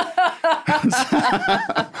appliances.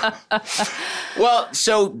 Right. Well,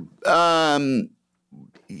 so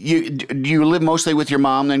you live mostly with your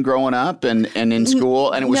mom then growing up and in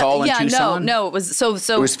school, and it was all in Tucson? No, it was so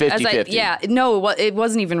it was 50-50. It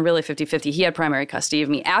wasn't even really 50-50. He had primary custody of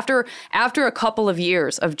me. After a couple of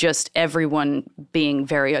years of just everyone being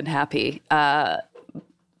very unhappy,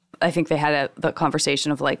 I think they had the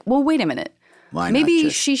conversation of like, well, wait a minute.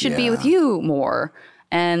 Maybe she should be with you more.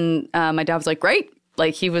 And my dad was like, great.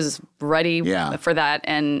 Like he was ready for that.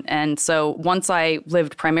 And so once I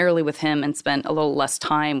lived primarily with him and spent a little less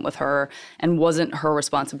time with her and wasn't her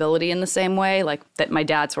responsibility in the same way, like that my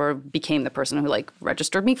dad sort of became the person who like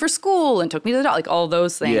registered me for school and took me to the doctor, like all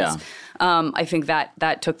those things. Yeah. I think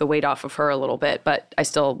that took the weight off of her a little bit, but I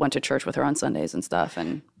still went to church with her on Sundays and stuff.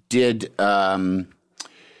 And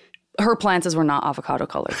her plants were not avocado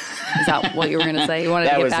colored. Is that what you were going to say? You wanted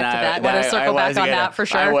to get back to that? Want to circle back on that for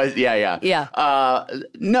sure? Yeah.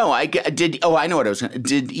 No, I did. Oh, I know what I was going to.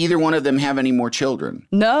 Did either one of them have any more children?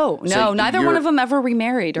 No. Neither one of them ever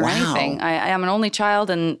remarried or anything. I am an only child,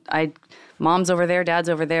 and mom's over there, dad's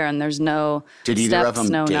over there, and there's no Did steps, either of them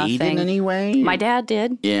no date nothing. in any way? My dad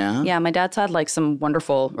did. Yeah? Yeah, my dad's had like some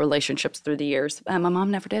wonderful relationships through the years. My mom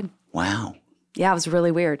never did. Wow. Yeah, it was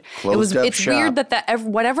really weird. It's shop. weird that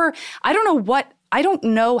whatever, I don't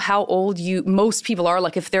know how old most people are.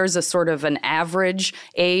 Like if there's a sort of an average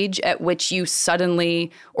age at which you suddenly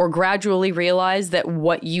or gradually realize that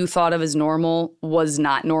what you thought of as normal was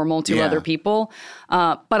not normal to other people.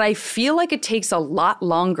 But I feel like it takes a lot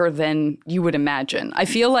longer than you would imagine. I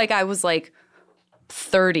feel like I was like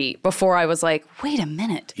 30 before I was like, wait a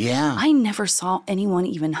minute. Yeah. I never saw anyone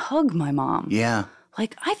even hug my mom. Yeah.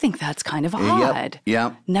 Like, I think that's kind of odd.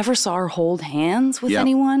 Yep. Never saw her hold hands with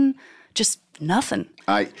anyone. Just nothing.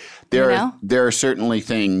 There are certainly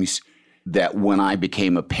things that when I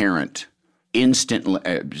became a parent, instantly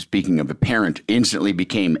became apparent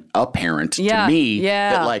to me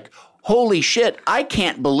that like, holy shit, I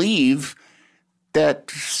can't believe that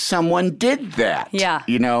someone did that. Yeah.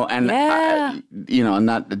 And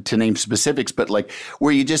not to name specifics, but like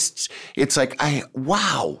where you just, it's like,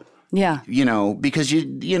 wow. Yeah. Because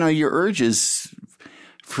your urges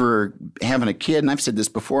for having a kid, and I've said this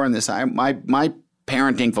before on this, my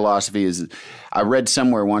parenting philosophy is, I read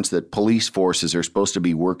somewhere once that police forces are supposed to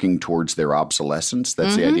be working towards their obsolescence.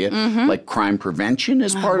 That's the idea. Mm-hmm. Like crime prevention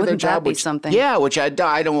is part of their job. Wouldn't that be something? Yeah, which I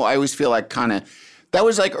always feel like kind of, that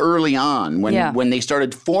was like early on when they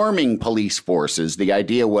started forming police forces. The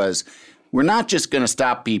idea was, we're not just going to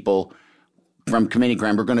stop people from committing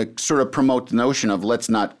crime. We're going to sort of promote the notion of let's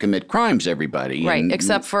not commit crimes, everybody. Right,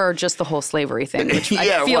 except for just the whole slavery thing, which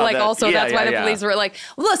I feel like that's why the police were like,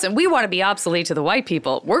 listen, we want to be obsolete to the white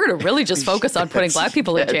people. We're going to really just focus on putting black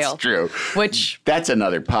people in jail. That's true. That's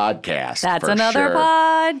another podcast. That's another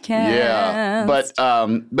podcast. Yeah, but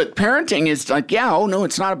parenting is like, no,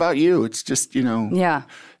 it's not about you. It's just, Yeah.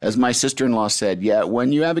 As my sister-in-law said,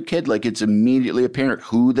 when you have a kid, like it's immediately apparent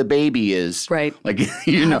who the baby is. Right. Like,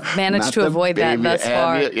 I've managed to avoid that thus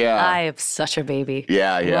far. Yeah. I have such a baby.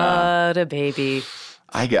 Yeah. What a baby.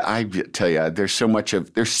 I tell you, there's so much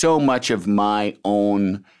of my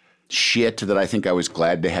own shit that I think I was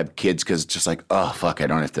glad to have kids because it's just like, oh, fuck, I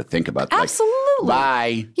don't have to think about that. Absolutely.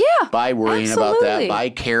 By worrying about that, by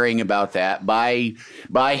caring about that, by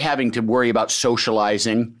having to worry about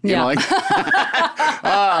socializing. You know, like,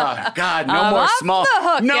 oh, God, no more small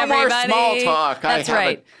talk. That's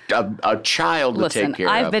right. A child to take care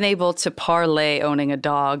of. I've been able to parlay owning a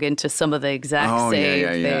dog into some of the exact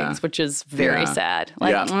same things, which is very sad.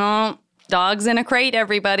 Like, Dogs in a crate,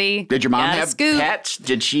 everybody. Did your mom Gotta have scoop. pets?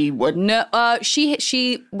 Did she? What? No, I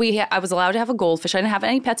was allowed to have a goldfish. I didn't have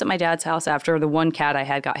any pets at my dad's house after the one cat I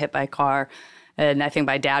had got hit by a car. And I think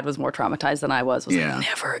my dad was more traumatized than I was. Like,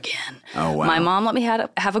 never again. Oh, wow. My mom let me have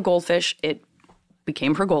a goldfish. It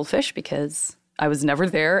became her goldfish because I was never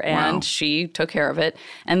there, and she took care of it.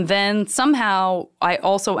 And then somehow I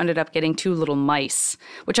also ended up getting 2 little mice,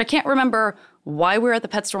 which I can't remember why we were at the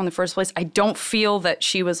pet store in the first place. I don't feel that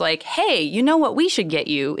she was like, hey, you know what we should get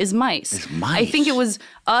you is mice. I think it was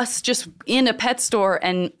us just in a pet store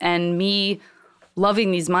and me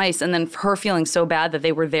loving these mice, and then her feeling so bad that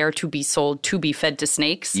they were there to be sold, to be fed to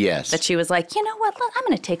snakes. Yes. That she was like, you know what, I'm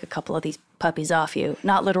going to take a couple of these puppies off you.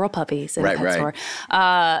 Not literal puppies in a pet store.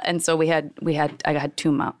 And so I had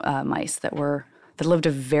 2 mice that lived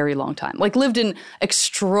a very long time. Like, lived an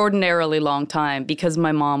extraordinarily long time because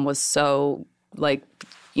my mom was so, like,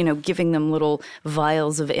 giving them little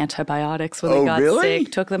vials of antibiotics when they got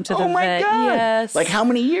sick. Took them to the vet. My God. Yes. Like, how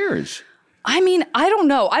many years? I mean, I don't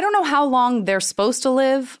know. I don't know how long they're supposed to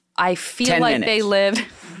live. I feel like they lived.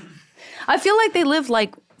 I feel like they lived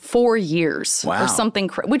like 4 years or something,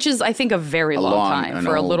 which is, I think, a very long time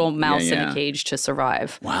for a little mouse in a cage to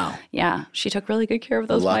survive. Wow. Yeah, she took really good care of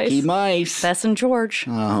those Lucky mice. Bess and George.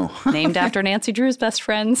 Oh. Named after Nancy Drew's best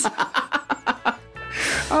friends.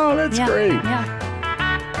 Oh, that's great. Yeah.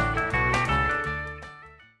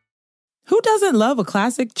 Who doesn't love a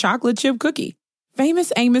classic chocolate chip cookie?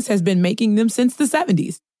 Famous Amos has been making them since the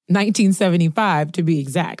 70s, 1975 to be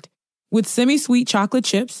exact. With semi-sweet chocolate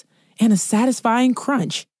chips and a satisfying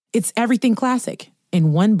crunch, it's everything classic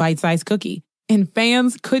in one bite-sized cookie, and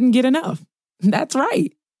fans couldn't get enough. That's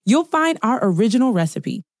right. You'll find our original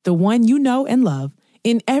recipe, the one you know and love,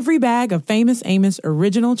 in every bag of Famous Amos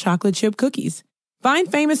original chocolate chip cookies.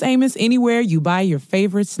 Find Famous Amos anywhere you buy your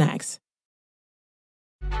favorite snacks.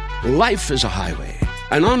 Life is a highway,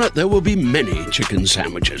 and on it there will be many chicken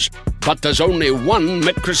sandwiches. But there's only one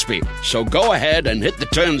McCrispy. So go ahead and hit the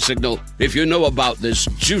turn signal if you know about this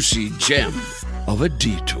juicy gem of a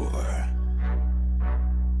detour.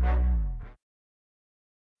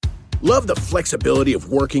 Love the flexibility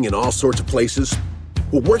of working in all sorts of places?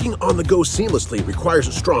 Well, working on the go seamlessly requires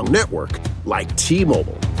a strong network like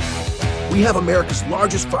T-Mobile. We have America's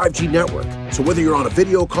largest 5G network, so whether you're on a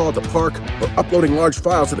video call at the park or uploading large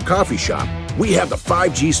files at the coffee shop, we have the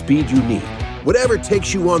 5G speed you need. Whatever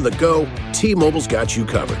takes you on the go, T-Mobile's got you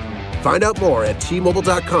covered. Find out more at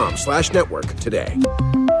T-Mobile.com/network today.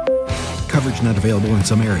 Coverage not available in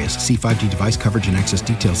some areas. See 5G device coverage and access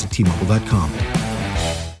details at T-Mobile.com.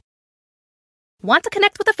 Want to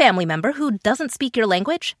connect with a family member who doesn't speak your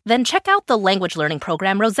language? Then check out the language learning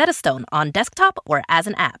program Rosetta Stone on desktop or as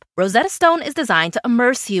an app. Rosetta Stone is designed to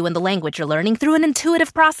immerse you in the language you're learning through an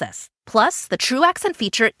intuitive process. Plus, the True Accent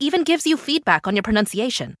feature even gives you feedback on your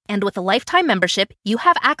pronunciation. And with a lifetime membership, you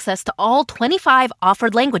have access to all 25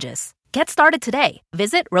 offered languages. Get started today.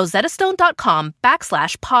 Visit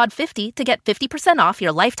rosettastone.com/pod50 to get 50% off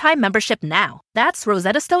your lifetime membership now. That's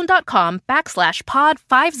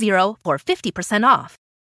rosettastone.com/pod50 for 50% off.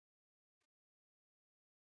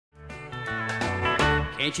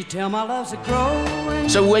 Can't you tell my love's a growing?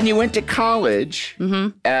 So when you went to college,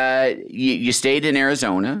 you stayed in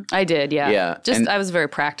Arizona. I did, yeah. Yeah. I was very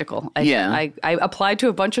practical. I applied to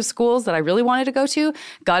a bunch of schools that I really wanted to go to,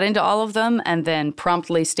 got into all of them, and then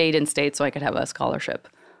promptly stayed in state so I could have a scholarship.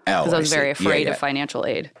 Because I was very afraid of financial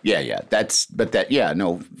aid. Yeah.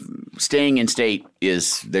 Staying in state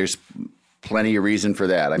there's plenty of reason for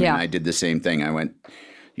that. I mean, I did the same thing. I went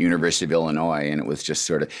University of Illinois, and it was just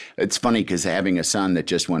sort of, it's funny because having a son that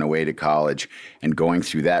just went away to college and going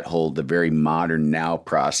through the very modern now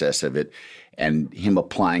process of it, and him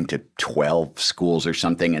applying to 12 schools or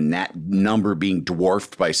something, and that number being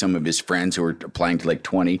dwarfed by some of his friends who were applying to like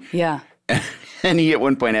 20. Yeah. And he at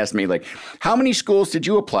one point asked me, like, how many schools did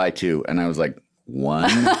you apply to? And I was like, one.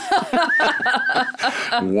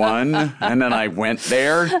 And then I went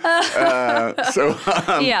there. Yeah,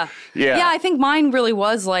 I think mine really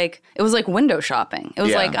was like, it was like window shopping. It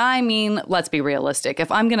was like, I mean, let's be realistic.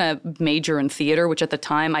 If I'm going to major in theater, which at the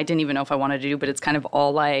time I didn't even know if I wanted to do, but it's kind of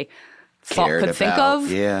all I could think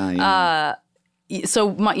of. Yeah. So,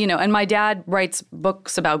 and my dad writes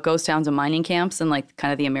books about ghost towns and mining camps and like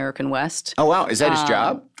kind of the American West. Oh, wow. Is that his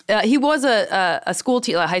job? He was a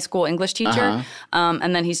high school English teacher,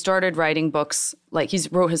 and then he started writing books. Like he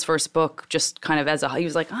wrote his first book just kind of he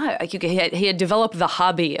was like, he had developed the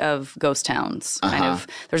hobby of ghost towns. Kind of,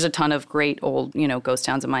 there's a ton of great old, ghost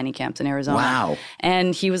towns and mining camps in Arizona. Wow.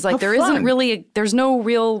 And he was like, there's no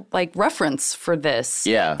real like reference for this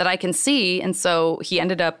that I can see. And so he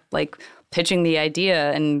ended up like pitching the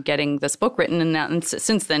idea and getting this book written. And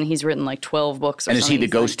since then, he's written like 12 books or something. And is he the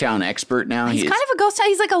ghost town expert now? He's kind of a ghost town.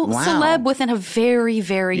 He's like a celeb within a very,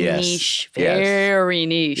 very niche,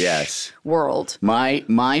 niche world.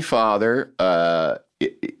 My father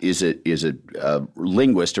is a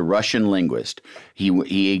linguist, a Russian linguist.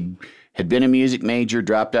 He had been a music major,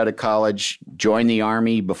 dropped out of college, joined the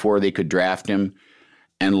army before they could draft him,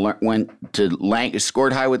 and went to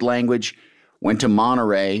scored high with language. Went to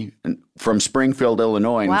Monterey from Springfield,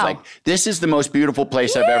 Illinois, and was like, this is the most beautiful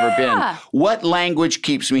place I've ever been. What language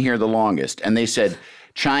keeps me here the longest? And they said,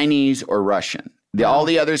 Chinese or Russian. All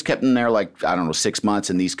the others kept him there 6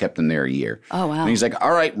 months, and these kept him there a year. Oh, wow. And he's like,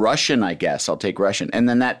 all right, Russian, I guess. I'll take Russian. And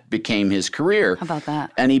then that became his career. How about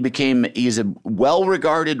that? And he's a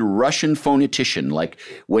well-regarded Russian phonetician. Like,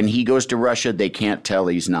 when he goes to Russia, they can't tell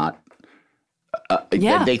he's not.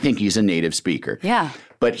 They think he's a native speaker. Yeah.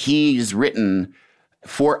 But he's written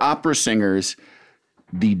for opera singers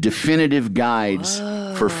the definitive guides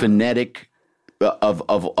for phonetic of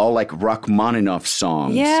all like Rachmaninoff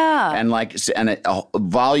songs. Yeah. And a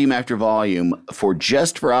volume after volume for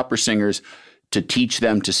opera singers to teach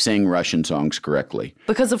them to sing Russian songs correctly.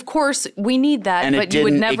 Because of course we need that, but you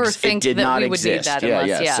would never think that we would need that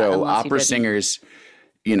unless So opera singers,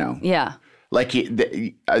 Yeah. Like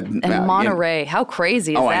and Monterey, how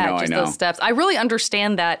crazy is that? I know. Those steps. I really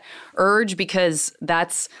understand that urge because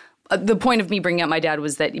that's the point of me bringing up my dad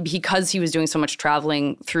was that because he was doing so much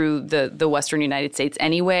traveling through the Western United States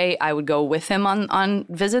anyway, I would go with him on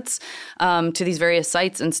visits to these various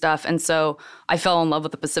sites and stuff. And so I fell in love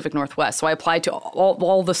with the Pacific Northwest. So I applied to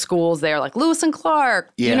all the schools there, like Lewis and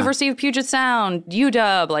Clark, University of Puget Sound,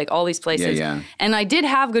 UW, like all these places. Yeah. And I did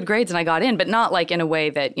have good grades and I got in, but not like in a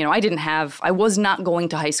way that, I was not going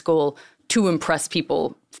to high school to impress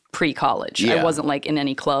people pre-college. Yeah. I wasn't like in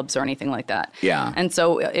any clubs or anything like that. Yeah. And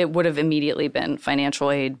so it would have immediately been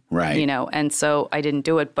financial aid, right. And so I didn't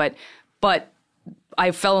do it. But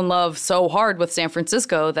I fell in love so hard with San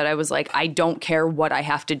Francisco that I was like, I don't care what I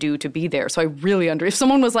have to do to be there. So I really if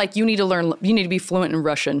someone was like, you need to be fluent in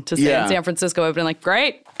Russian to stay in San Francisco, I've been like,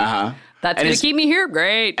 great. Uh-huh. That's going to keep me here.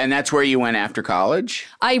 Great. And that's where you went after college?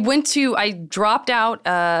 I dropped out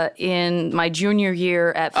in my junior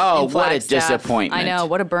year at Oh, what a disappointment. I know.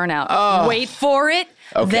 What a burnout. Oh. Wait for it.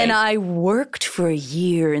 Okay. Then I worked for a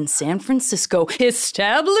year in San Francisco,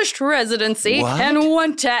 established residency, and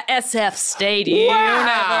went to SF State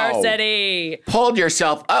University. Pulled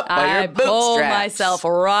yourself up by your bootstraps. I pulled myself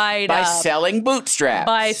right by up. By selling bootstraps.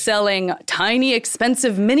 By selling tiny,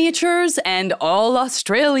 expensive miniatures and all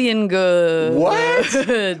Australian goods.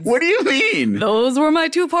 What? What do you mean? Those were my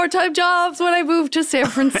 2 part-time jobs when I moved to San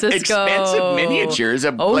Francisco. Expensive miniatures?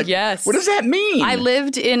 Yes. What does that mean? I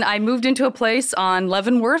moved into a place on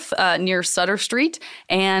Leavenworth near Sutter Street,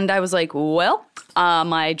 and I was like, well,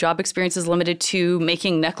 my job experience is limited to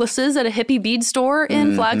making necklaces at a hippie bead store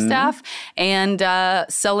in Flagstaff and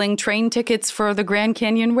selling train tickets for the Grand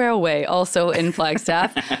Canyon Railway, also in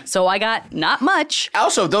Flagstaff. So I got not much.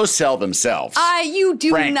 Also, those sell themselves.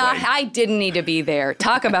 Frankly. I didn't need to be there.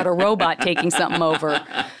 Talk about a robot taking something over.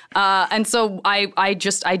 And so I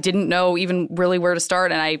didn't know even really where to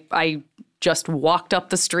start, and I just walked up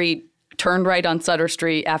the street, turned right on Sutter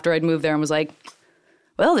Street after I'd moved there and was like,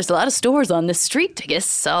 well, there's a lot of stores on this street. I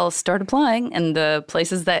guess I'll start applying. And the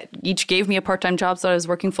places that each gave me a part-time job so I was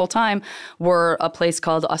working full-time were a place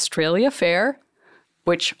called Australia Fair,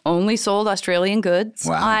 which only sold Australian goods.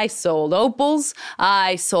 Wow. I sold opals.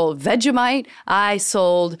 I sold Vegemite. I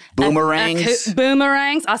sold boomerangs.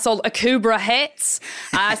 Boomerangs. I sold Akubra hats.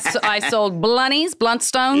 I sold Blunnies,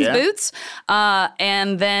 Bluntstones boots.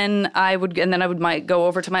 And then I would go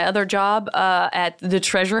over to my other job at the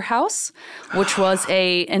Treasure House, which was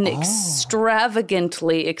an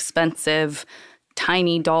extravagantly expensive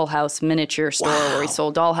tiny dollhouse miniature store where we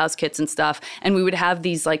sold dollhouse kits and stuff. And we would have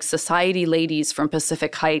these like society ladies from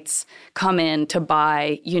Pacific Heights come in to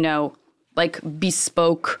buy, like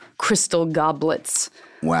bespoke crystal goblets.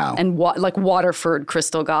 Wow. And like Waterford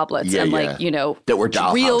crystal goblets. And like, that were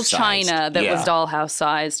dollhouse real sized. china that was dollhouse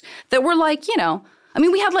sized. That were like,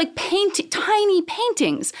 we had like tiny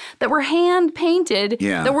paintings that were hand painted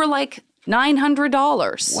that were like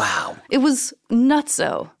 $900. Wow. It was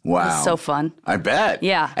nutso. Wow. It was so fun. I bet.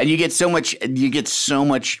 Yeah. And you get so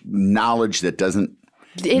much knowledge that doesn't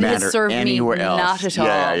it matter has served anywhere me else. Not at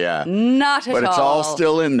all. Yeah. Not at all. But it's all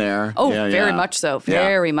still in there. Oh, very much so.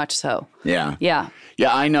 Very much so. Yeah. Yeah.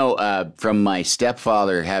 Yeah, I know from my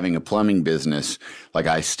stepfather having a plumbing business, like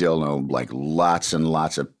I still know like lots and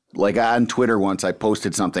lots of, like on Twitter once I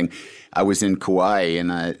posted something. I was in Kauai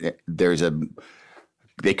and there's a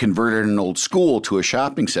they converted an old school to a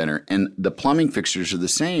shopping center, and the plumbing fixtures are the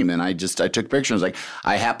same. And I took pictures. Like,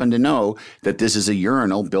 I happen to know that this is a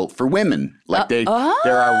urinal built for women. Like there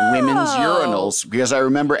are women's urinals, because I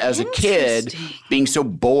remember as a kid being so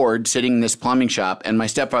bored sitting in this plumbing shop, and my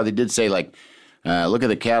stepfather did say, like, look at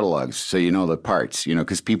the catalogs so you know the parts, you know,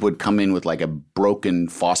 because people would come in with like a broken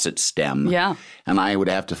faucet stem. Yeah. And I would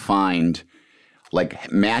have to find,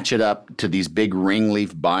 like, match it up to these big ring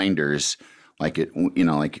leaf binders. Like, it, you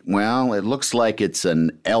know, like, well, it looks like it's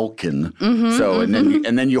an Elkin. So, and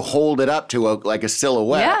then you hold it up to like a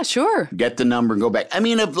silhouette. Yeah, sure. Get the number and go back. I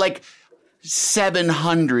mean, of like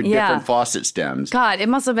 700 different faucet stems. God, it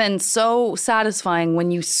must have been so satisfying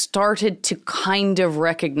when you started to kind of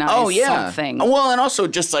recognize something. Well, and also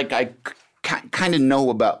just like I kind of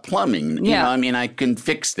know about plumbing. You know, I mean, I can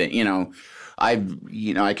fix things, you know. I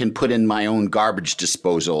can put in my own garbage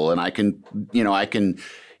disposal, and I can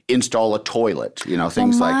install a toilet, you know,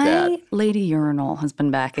 things like that. My lady urinal has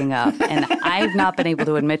been backing up, and I've not been able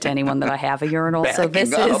to admit to anyone that I have a urinal. So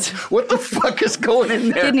this is what the fuck is going in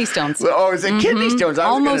there? Kidney stones. Oh, is it kidney stones?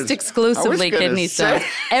 Almost exclusively kidney stones.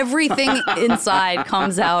 Everything inside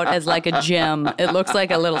comes out as like a gem. It looks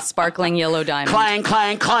like a little sparkling yellow diamond. Clang,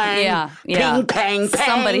 clang, clang. Yeah. Ping, pang, pang.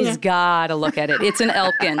 Somebody's got to look at it. It's an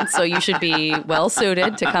Elkin, so you should be well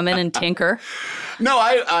suited to come in and tinker. No,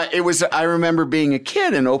 I remember being a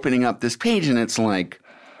kid and opening up this page, and it's like,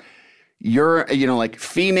 like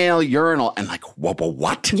female urinal, and like,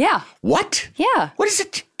 what? Yeah. What? Yeah. What is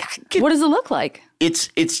it? What does it look like? It's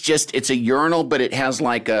a urinal, but it has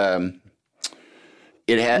like a.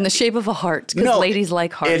 In the shape of a heart, because ladies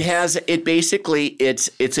like hearts. It's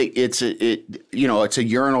a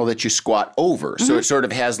urinal that you squat over. So it sort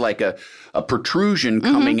of has like a protrusion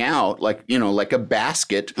coming out, like, you know, like a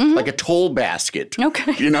basket, like a toll basket.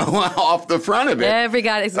 Okay. You know, off the front of it. You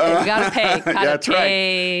gotta pay. That's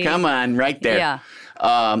pay. Right. Come on, right there. Yeah.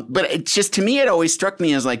 But it just, to me, it always struck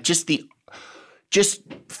me as like just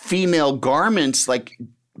female garments, like,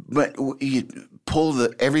 but you pull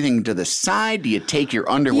everything to the side? Do you take your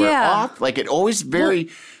underwear off? Like, it always very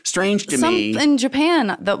strange to me. In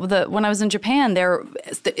Japan, when I was in Japan,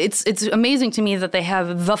 it's amazing to me that they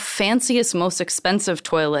have the fanciest, most expensive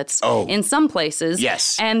toilets in some places.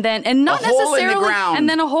 Yes, and not necessarily, and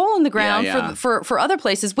then a hole in the ground for other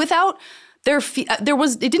places without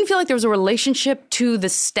it didn't feel like there was a relationship to the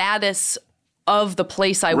status of the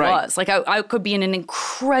place I was. Like, I could be in an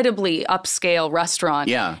incredibly upscale restaurant,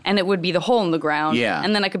 and it would be the hole in the ground. Yeah.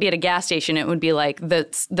 And then I could be at a gas station, and it would be like the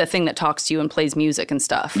thing that talks to you and plays music and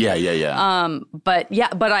stuff. Yeah.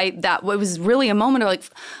 That was really a moment of like,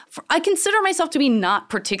 I consider myself to be not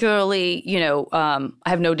particularly, I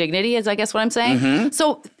have no dignity, is I guess what I'm saying. Mm-hmm.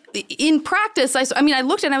 So in practice, I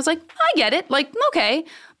looked at it and I was like, I get it. Like, okay.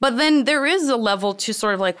 But then there is a level to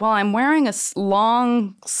sort of like, well, I'm wearing a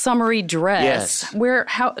long, summery dress. Yes.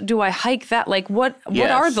 How do I hike that? Like, what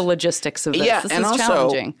are the logistics of this? Yeah, this and is also,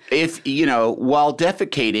 challenging. If, while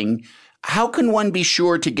defecating, how can one be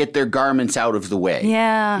sure to get their garments out of the way?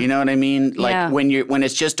 Yeah. You know what I mean? Like, when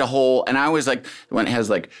it's just a hole, and I always like, when it has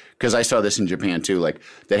like, because I saw this in Japan too, like,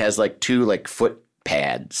 that has like two like foot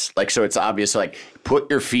pads. Like, so it's obvious, like,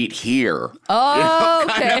 put your feet here. Oh,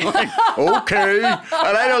 okay. Kind of like, okay. And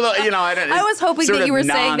I don't know, I was hoping that you were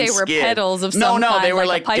saying they were pedals of some kind, they were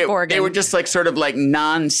like a pipe organ. They were just like sort of like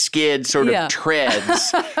non-skid sort of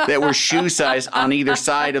treads that were shoe size on either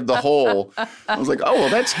side of the hole. I was like, oh, well,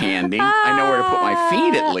 that's handy. I know where to put my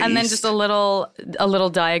feet at least. And then just a little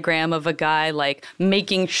diagram of a guy like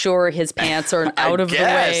making sure his pants are out of the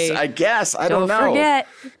way. I guess. I don't know. Don't forget.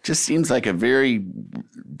 Just seems like a very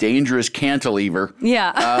dangerous cantilever.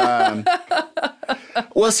 Yeah.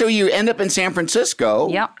 Well, so you end up in San Francisco.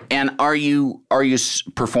 Yeah. And are you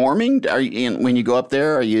performing? When you go up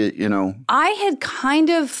there? Are you? I had kind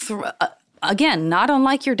of. Again, not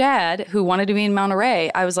unlike your dad, who wanted to be in Monterey,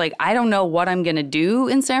 I was like, I don't know what I'm going to do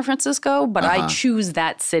in San Francisco, but I choose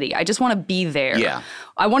that city. I just want to be there. Yeah.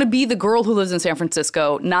 I want to be the girl who lives in San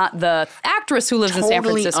Francisco, not the actress who lives in San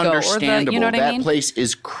Francisco. Understandable. Or you know what I mean? That place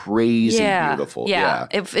is crazy beautiful. Yeah.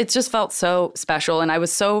 It just felt so special, and I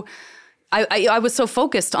was so... I was so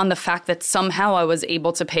focused on the fact that somehow I was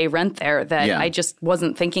able to pay rent there that I just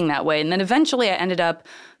wasn't thinking that way. And then eventually I ended up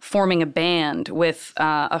forming a band with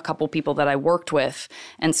a couple people that I worked with.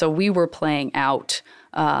 And so we were playing out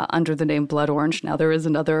under the name Blood Orange. Now there is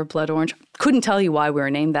another Blood Orange. Couldn't tell you why we were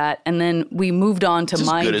named that. And then we moved on to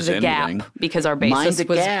Mind the Gap because our bassist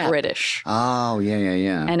was British. Oh,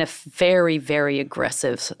 yeah. And a very, very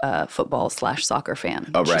aggressive football/soccer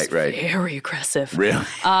fan. Oh, right. Very aggressive. Really?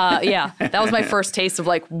 Yeah. That was my first taste of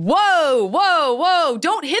like, whoa,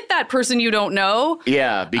 don't hit that person you don't know.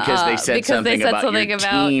 Yeah, because they said something about your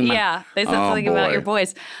team. Yeah, they said something about your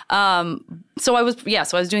boys. So I was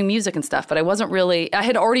doing music and stuff, but I wasn't really, I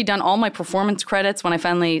had already done all my performance credits when I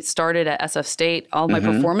finally started at SF State. All my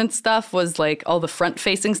performance stuff was like all the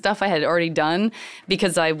front-facing stuff I had already done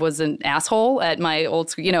because I was an asshole at my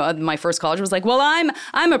old school, my first college was like, well,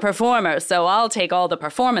 I'm a performer, so I'll take all the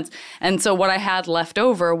performance. And so what I had left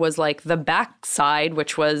over was like the backside,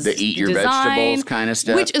 which was the eat your design, vegetables kind of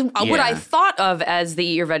stuff. Which is what I thought of as the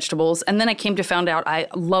eat your vegetables. And then I came to find out I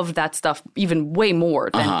loved that stuff even way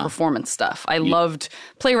more than performance stuff. I loved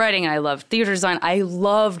playwriting. I loved theater design. I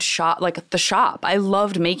loved the shop. I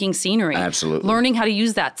loved making scenery. Absolutely. Learning how to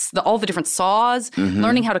use all the different saws,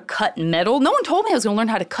 learning how to cut metal. No one told me I was going to learn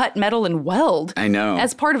how to cut metal and weld. I know.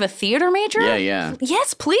 As part of a theater major? Yeah.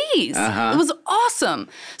 Yes, please. It was awesome.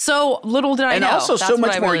 So little did I know. And also that's so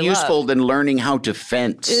much more really useful loved. than learning how to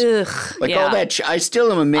fence. Ugh, all that. I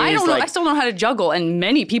still am amazed. I still don't know how to juggle, and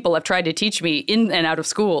many people have tried to teach me in and out of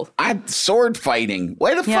school. I'm sword fighting.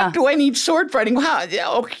 Why the fuck do I need sword fighting? How?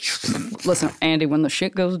 Listen, Andy, when the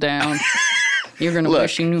shit goes down, you're going to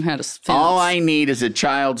wish you knew how to fence. All I need is a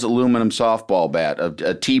child's aluminum softball bat,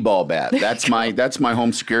 a T-ball bat. That's my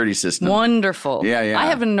home security system. Wonderful. Yeah. I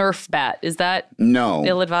have a Nerf bat. Is that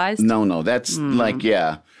ill-advised? No. That's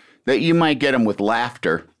that you might get them with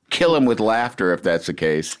laughter. Kill him with laughter if that's the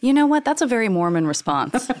case. You know what? That's a very Mormon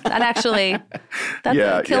response. Kill him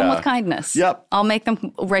with kindness. Yep. I'll make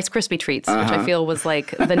them Rice Krispie treats, which I feel was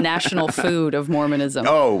like the national food of Mormonism.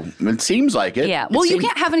 Oh, it seems like it. Yeah. Well, you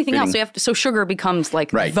can't have anything else. So sugar becomes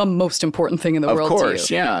like the most important thing in the world to you. Of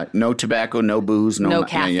course, yeah. No tobacco, no booze, no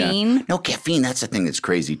caffeine. Yeah. No caffeine. That's the thing that's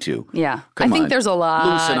crazy too. Yeah. I think there's a lot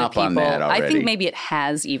Loosen of up people. on that already. I think maybe it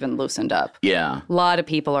has even loosened up. Yeah. A lot of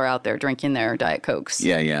people are out there drinking their Diet Cokes.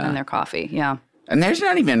 Yeah. And their coffee. Yeah. And there's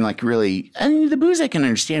not even the booze I can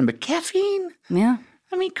understand, but caffeine? Yeah.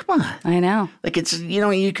 I mean, come on. I know. Like it's,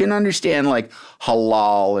 you can understand like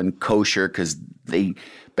halal and kosher because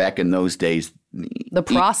back in those days. The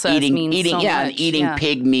process means so much. Eating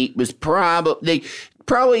pig meat was probably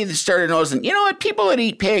started noticing, people that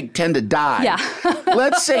eat pig tend to die. Yeah.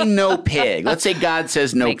 Let's say no pig. Let's say God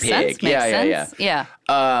says no Makes pig. Sense. Makes sense. Yeah.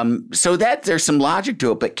 So that there's some logic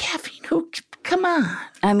to it, but caffeine, come on.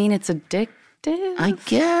 I mean, it's addictive. I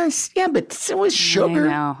guess. Yeah, but so was sugar.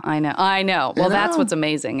 I know. Well, that's what's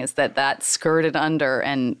amazing is that skirted under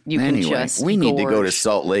and you can just we need to go to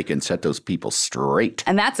Salt Lake and set those people straight.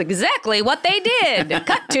 And that's exactly what they did.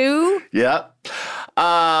 Cut to. Yep.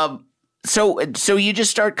 So you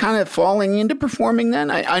just start kind of falling into performing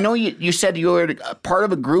then? I know you said you were part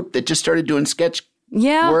of a group that just started doing sketch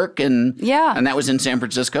work and that was in San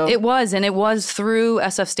Francisco? It was, and it was through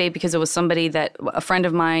SF State because it was a friend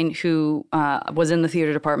of mine who was in the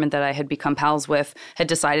theater department that I had become pals with had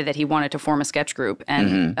decided that he wanted to form a sketch group,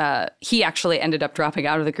 and he actually ended up dropping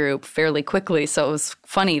out of the group fairly quickly, so it was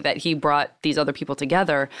funny that he brought these other people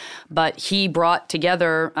together, but he brought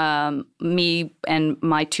together me and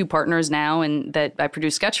my two partners now and that I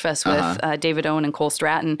produce Sketchfest with, David Owen and Cole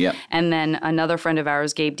Stratton, and then another friend of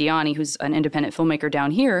ours, Gabe Diani, who's an independent filmmaker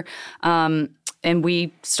down here, and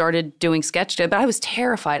we started doing sketch, but I was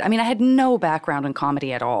terrified. I mean, I had no background in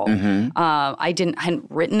comedy at all. I hadn't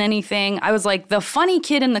written anything. I was like the funny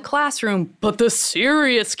kid in the classroom, but the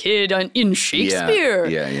serious kid in Shakespeare.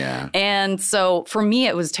 Yeah. And so for me,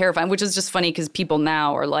 it was terrifying, which is just funny because people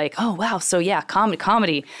now are like, oh, wow, so yeah,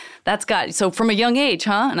 comedy. That's so from a young age,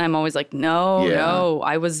 huh? And I'm always like, no.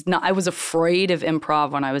 I was afraid of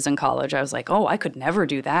improv when I was in college. I was like, oh, I could never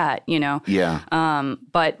do that, Yeah.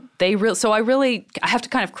 But I have to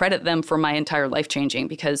kind of credit them for my entire life changing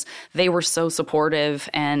because they were so supportive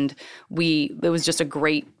and it was just a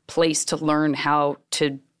great place to learn how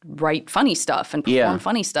to write funny stuff and perform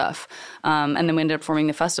funny stuff. And then we ended up forming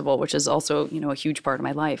the festival, which is also, a huge part of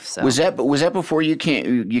my life. So was that before you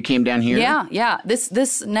came down here? Yeah.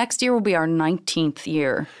 This next year will be our 19th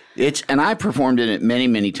year. And I performed in it many,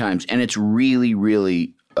 many times, and it's really,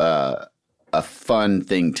 really a fun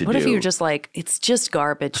thing to do. What if you're just like, it's just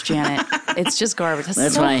garbage, Janet? It's just garbage.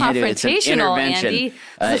 That's so what I had to do. It's an intervention. Andy.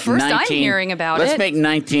 It's the first I'm hearing about Let's make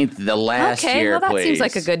 19th the last year, that please. Seems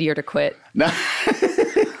like a good year to quit.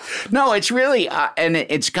 No, it's really, and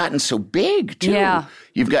it's gotten so big, too. Yeah.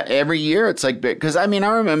 You've got every year, it's like big. Because, I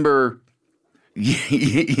remember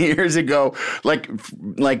years ago,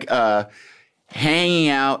 hanging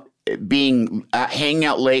out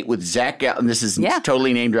late with Zach. And this is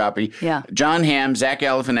totally name dropping. Yeah. John Hamm, Zach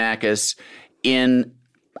Galifianakis in,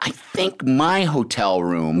 I think, my hotel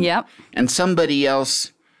room. Yep. And somebody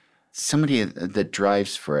that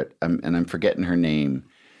drives for it. And I'm forgetting her name.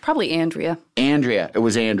 Probably Andrea. It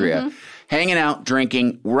was Andrea. Mm-hmm. Hanging out,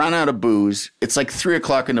 drinking, run out of booze. It's like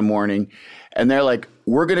 3:00 in the morning. And they're like,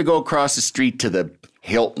 we're going to go across the street to the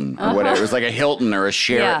Hilton or whatever. It was like a Hilton or a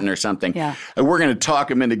Sheraton or something. Yeah. And we're going to talk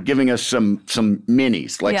them into giving us some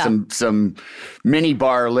minis, like some mini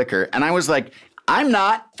bar liquor. And I was like, I'm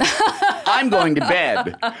not. I'm going to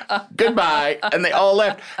bed. Goodbye. And they all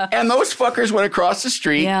left. And those fuckers went across the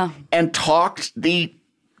street and talked the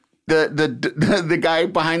guy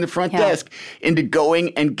behind the front desk into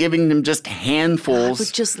going and giving them just handfuls. I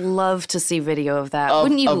would just love to see video of that.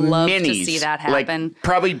 Wouldn't you love minis, to see that happen? Like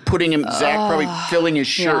probably putting him, Zach probably filling his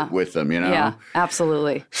shirt with them, you know? Yeah,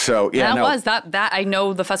 absolutely. So, that I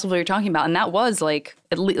know the festival you're talking about, and that was like,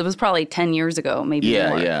 it was probably 10 years ago, maybe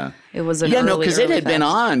more. Yeah. It was an because it had been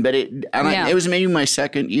on, but it was maybe my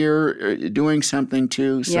second year doing something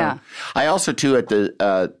too. So I also, too, at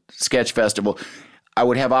the Sketch Festival, I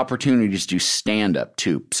would have opportunities to do stand-up,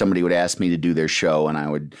 too. Somebody would ask me to do their show, and I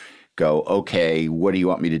would go, okay, what do you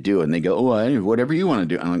want me to do? And they go, whatever you want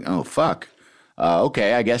to do. I'm like, oh, fuck.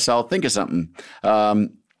 Okay, I guess I'll think of something.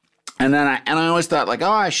 And then I always thought, like,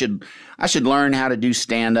 I should learn how to do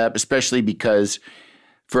stand-up, especially because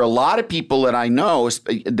for a lot of people that I know,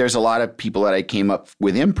 there's a lot of people that I came up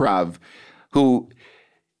with improv who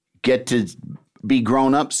get to be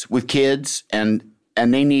grown-ups with kids, and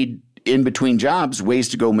they need – in between jobs, ways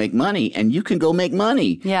to go make money, and you can go make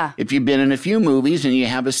money. Yeah. If you've been in a few movies and you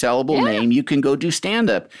have a sellable name, you can go do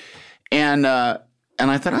stand-up. And I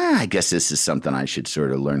thought, I guess this is something I should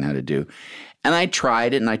sort of learn how to do. And I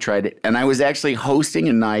tried it, and I was actually hosting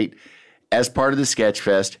a night as part of the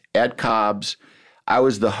Sketchfest at Cobb's. I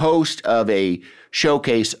was the host of a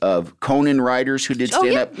showcase of Conan writers who did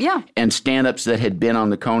stand-up and stand-ups that had been on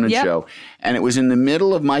the Conan show. And it was in the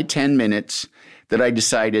middle of my 10 minutes that I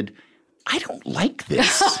decided, I don't like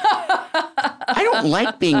this. I don't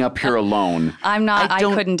like being up here alone. I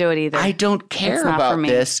couldn't do it either. I don't care about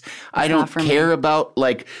this. I don't care about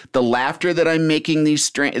like the laughter that I'm making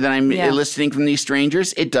that I'm eliciting from these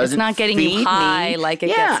strangers. It doesn't. It's not getting you high like it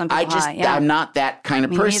gets some people high. I'm not that kind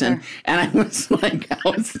of person. Neither. And I was like,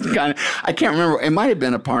 I can't remember. It might have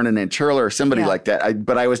been Aparna Nancherla or somebody like that.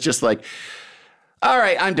 But I was just like, all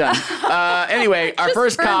right, I'm done. Anyway, our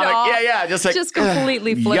first comic. Just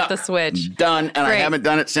completely flipped the switch. Done, and I haven't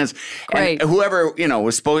done it since. Great. And whoever, I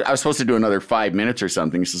was supposed to do another 5 minutes or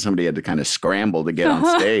something, so somebody had to kind of scramble to get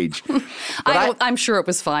on stage. I'm sure it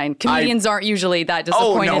was fine. Comedians aren't usually that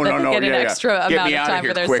disappointed that they get an extra amount of time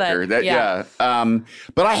for their set.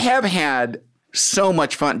 But I have had so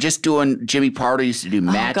much fun just doing Jimmy Pardo used to do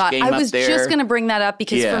Match Game up there. I was just going to bring that up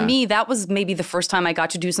because for me that was maybe the first time I got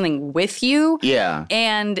to do something with you. Yeah.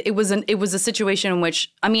 And it was a situation in which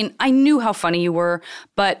I knew how funny you were,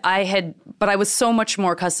 but I was so much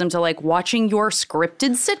more accustomed to like watching your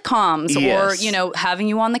scripted sitcoms or having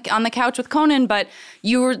you on the couch with Conan, but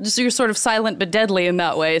you're sort of silent but deadly in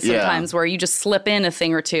that way sometimes where you just slip in a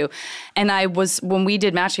thing or two. And when we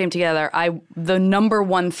did Match Game together, the number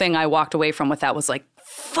one thing I walked away from with that was like,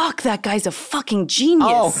 fuck, that guy's a fucking genius.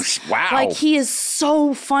 Oh, wow. Like, he is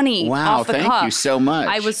so funny off the cuff. Thank you so much.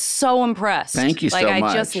 I was so impressed. Thank you so much.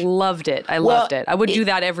 I just loved it. I loved it. I would do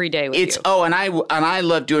that every day with you. And I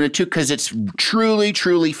love doing it, too, because it's truly,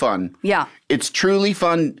 truly fun. Yeah. It's truly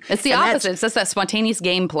fun. It's the opposite. It's just that spontaneous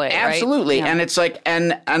gameplay, absolutely. Right? And it's like,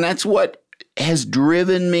 and that's what has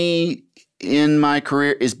driven me in my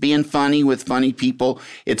career is being funny with funny people.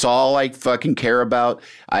 It's all I fucking care about.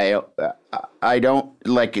 I don't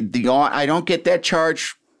get that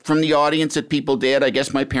charge from the audience that people did. I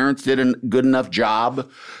guess my parents did a good enough job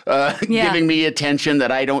giving me attention that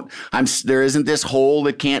there isn't this hole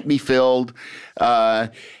that can't be filled.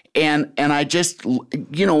 And I just,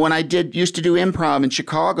 when I used to do improv in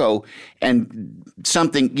Chicago and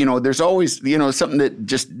something, there's always, something that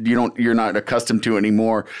just, you're not accustomed to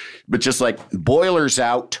anymore, but just like boilers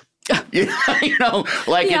out.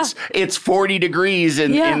 It's 40 degrees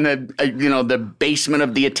in the the basement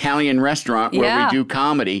of the Italian restaurant where we do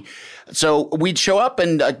comedy. So we'd show up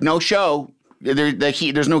and no show.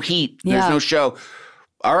 There's no heat. There's no show.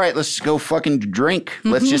 All right, let's go fucking drink.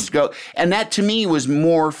 Mm-hmm. Let's just go. And that to me was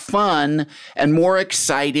more fun and more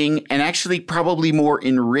exciting and actually probably more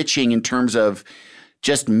enriching in terms of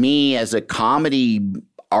just me as a comedy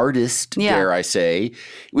artist, dare I say,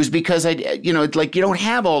 it was because it's like you don't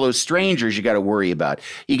have all those strangers you got to worry about.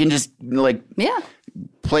 You can just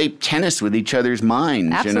play tennis with each other's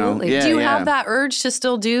minds. Absolutely. You know? Do you have that urge to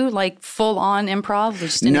still do like full on improv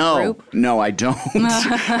just in a group? No, I don't.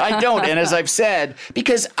 I don't. And as I've said,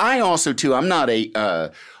 because I also too, I'm not an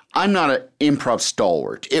improv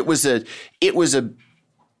stalwart. It was a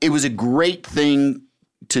great thing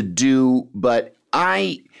to do, but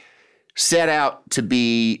I set out to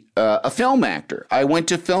be a film actor. I went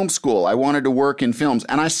to film school. I wanted to work in films,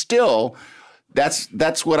 and I still.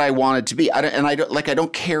 That's what I wanted to be. I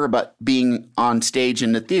don't care about being on stage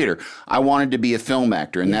in the theater. I wanted to be a film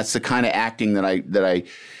actor, and that's the kind of acting that I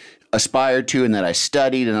aspired to and that I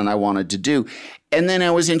studied and that I wanted to do. And then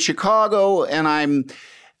I was in Chicago, and I'm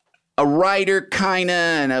a writer kinda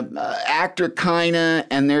and a actor kinda,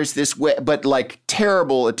 and there's this way, but like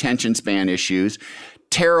terrible attention span issues,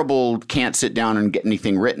 terrible can't sit down and get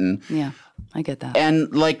anything written. Yeah. I get that.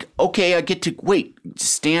 And like, okay, I get to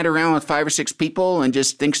stand around with 5 or 6 people and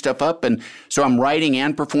just think stuff up. And so I'm writing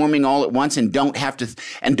and performing all at once and don't get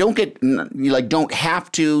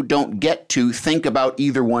to think about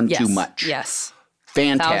either one too much. Yes.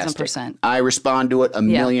 Fantastic. 1,000%. I respond to it a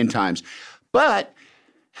million times. But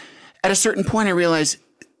at a certain point, I realized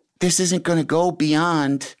this isn't going to go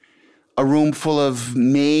beyond a room full of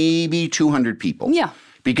maybe 200 people. Yeah.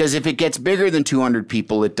 Because if it gets bigger than 200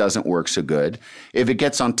 people, it doesn't work so good. If it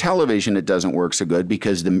gets on television, it doesn't work so good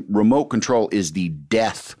because the remote control is the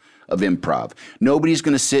death of improv. Nobody's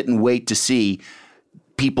going to sit and wait to see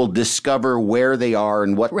people discover where they are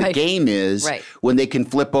and what the game is when they can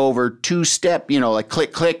flip over 2-step, like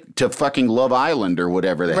click, click to fucking Love Island or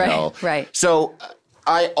whatever the hell. Right. So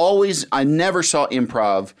I never saw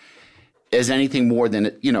improv as anything more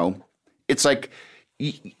than, it's like...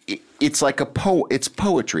 It's like it's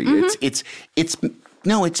poetry. Mm-hmm. It's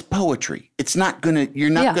poetry. It's not you're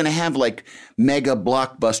not gonna have like mega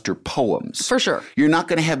blockbuster poems. For sure. You're not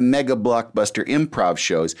gonna have mega blockbuster improv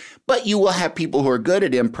shows, but you will have people who are good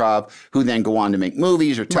at improv who then go on to make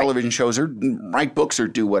movies or television shows or write books or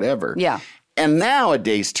do whatever. Yeah. And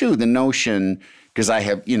nowadays too, the notion, because I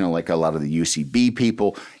have, like a lot of the UCB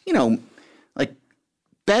people, like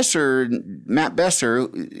Matt Besser, a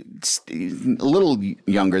little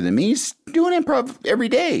younger than me, he's doing improv every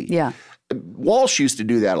day. Yeah. Walsh used to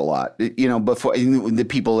do that a lot, before the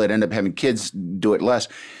people that end up having kids do it less,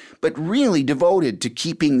 but really devoted to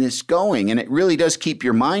keeping this going. And it really does keep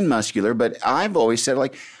your mind muscular. But I've always said,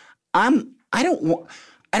 like, I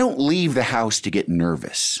don't leave the house to get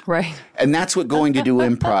nervous. Right. And that's what going to do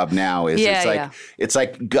improv now is. It's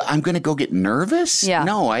like I'm going to go get nervous? Yeah.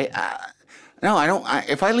 No, I don't.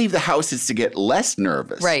 If I leave the house, it's to get less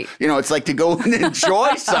nervous. Right. It's like to go and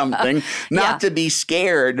enjoy something, not to be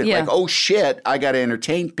scared. Yeah. Like, oh shit, I got to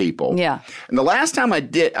entertain people. Yeah. And the last time I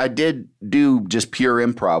did do just pure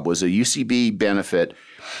improv was a UCB benefit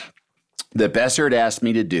that Besser had asked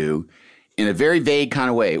me to do in a very vague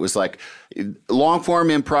kind of way. It was like long form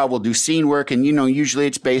improv. We'll do scene work, and usually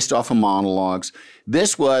it's based off of monologues.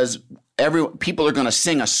 This was people are going to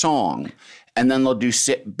sing a song. And then they'll do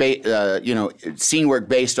scene work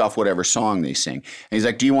based off whatever song they sing. And he's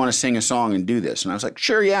like, "Do you want to sing a song and do this?" And I was like,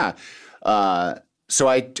 "Sure, yeah." So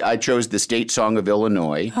I chose the state song of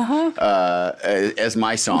Illinois as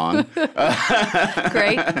my song.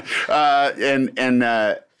 Great.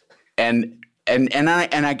 And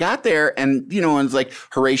I got there, and it was like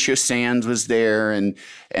Horatio Sands was there, and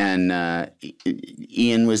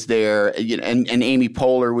Ian was there, and Amy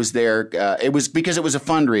Poehler was there. It was because it was a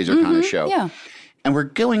fundraiser kind of show. Yeah. And we're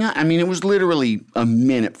going on. I mean, it was literally a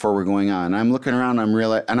minute before we're going on. I'm looking around,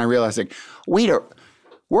 and I realized like, wait,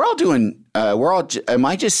 we're all doing. Am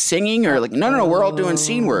I just singing or like? No, we're all doing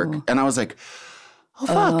scene work. And I was like, oh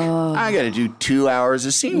fuck, I got to do 2 hours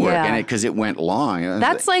of scene work, and because it went long.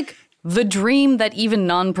 That's like the dream that even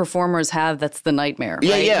non-performers have. That's the nightmare,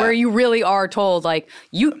 right? Yeah. Where you really are told, like,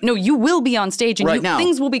 you will be on stage and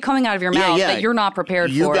things will be coming out of your mouth that you're not prepared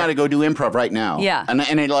for. You got to go do improv right now. Yeah. And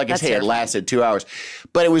like I say, it lasted 2 hours.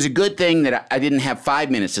 But it was a good thing that I didn't have 5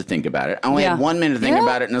 minutes to think about it. I only had 1 minute to think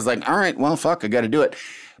about it, and I was like, all right, well, fuck, I got to do it.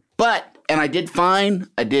 And I did fine.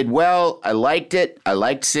 I did well. I liked it. I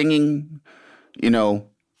liked singing,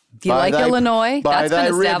 Do you like Illinois? By That's thy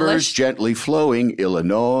been established. rivers gently flowing,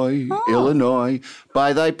 Illinois, Illinois.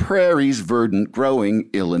 By thy prairies verdant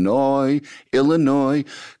growing, Illinois, Illinois.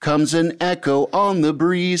 Comes an echo on the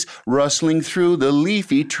breeze, rustling through the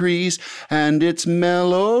leafy trees, and its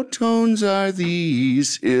mellow tones are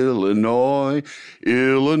these, Illinois,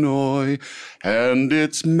 Illinois. And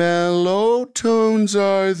its mellow tones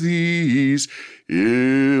are these,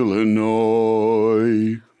 Illinois.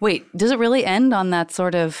 Wait, does it really end on that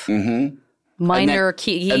sort of minor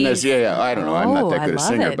key? And I don't know. I'm not that good a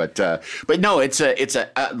singer, it. but no, it's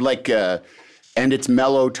and its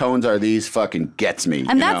mellow tones are these fucking gets me.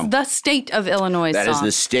 And that's the state of Illinois song. That is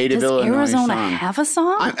the state of Illinois Does Arizona song. have a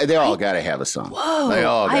song? They all got to have a song. Whoa. They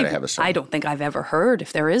all got to have a song. I don't think I've ever heard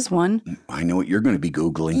if there is one. I know what you're going to be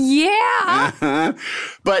Googling. Yeah.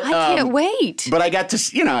 But I can't wait. But I got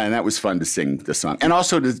to, and that was fun to sing the song. And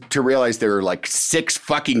also to realize there were like 6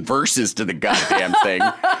 fucking verses to the goddamn thing.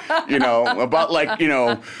 About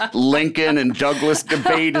Lincoln and Douglas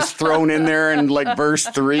debate is thrown in there in like verse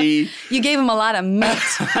 3. You gave him a lot of meat.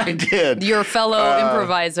 I did. Your fellow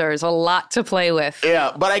improvisers, a lot to play with.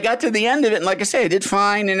 Yeah, but I got to the end of it, and like I say, I did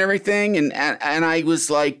fine and everything, and I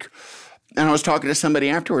was like, and I was talking to somebody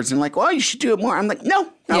afterwards, and like, well, you should do it more. I'm like,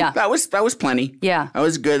 no, that was plenty. Yeah, I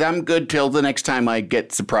was good. I'm good till the next time I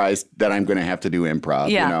get surprised that I'm going to have to do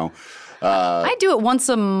improv. Yeah. I do it once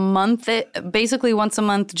a month, basically once a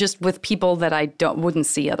month, just with people that I wouldn't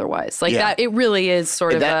see otherwise. Like that, it really is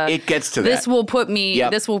sort of it gets to this that. will put me,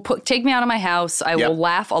 this will take me out of my house. I will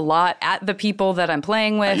laugh a lot at the people that I'm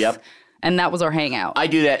playing with. Yep. And that was our hangout. I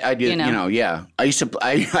do that. I do, yeah. I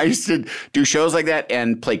used to do shows like that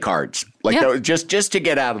and play cards. Like that was just to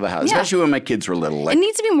get out of the house, especially when my kids were little. Like, it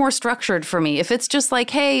needs to be more structured for me. If it's just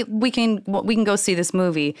like, hey, we can go see this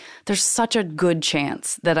movie, there's such a good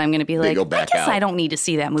chance that I'm going to be like, I guess I don't need to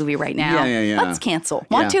see that movie right now. Yeah. Let's cancel.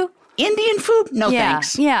 Want to? Indian food? No,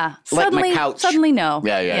 thanks. Yeah. Like my couch. Suddenly, no.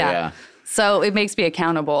 Yeah. So it makes me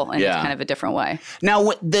accountable in kind of a different way.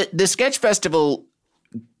 Now, the Sketch Festival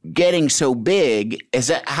getting so big,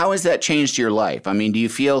 how has that changed your life? I mean, do you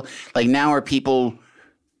feel like now are people...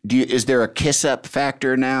 is there a kiss-up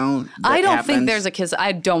factor now? I don't think there's a kiss.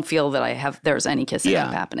 I don't feel that there's any kissing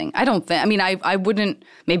up happening. I don't think. I mean, I wouldn't.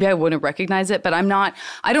 Maybe I wouldn't recognize it, but I'm not.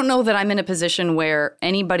 I don't know that I'm in a position where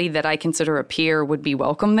anybody that I consider a peer would be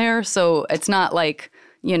welcome there. So it's not like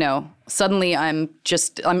suddenly I'm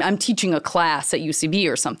teaching a class at UCB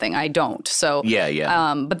or something. I don't. So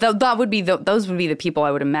but that would be those would be the people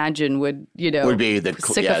I would imagine would be the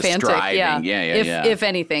sycophantic. Striving. If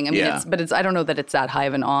anything, I mean, I don't know that it's that high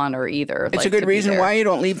of an honor either. It's a good reason why you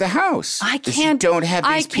don't leave the house. I can't. You don't have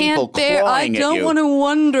these people clawing I at you. don't want to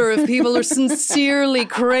wonder if people are sincerely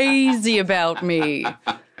crazy about me.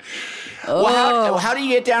 Well, how do you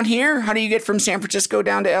get down here? How do you get from San Francisco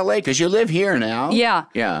down to L.A.? Because you live here now. Yeah.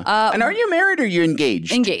 And are you married or are you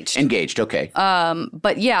engaged? Engaged. Okay.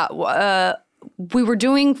 But yeah, we were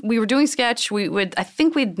doing sketch. I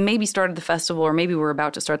think we'd maybe started the festival, or maybe we were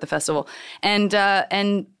about to start the festival,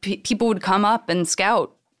 and people would come up and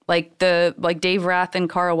scout. Like Dave Rath and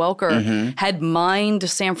Cara Welker had mined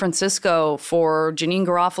San Francisco for Janine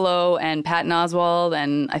Garofalo and Patton Oswalt,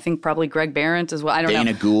 and I think probably Greg Behrendt as well. I don't know.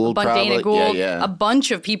 Dana Gould, Dana Gould, a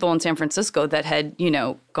bunch of people in San Francisco that had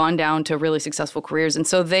gone down to really successful careers, and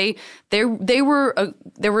so there were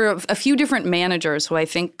a few different managers who I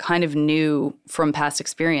think kind of knew from past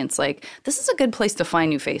experience, like this is a good place to find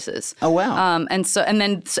new faces. Oh wow!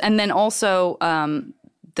 And then also.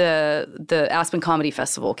 The Aspen Comedy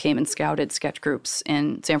Festival came and scouted sketch groups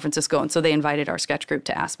in San Francisco, and so they invited our sketch group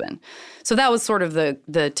to Aspen. So that was sort of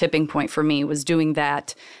the tipping point for me, was doing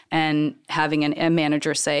that and having a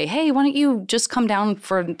manager say, hey, why don't you just come down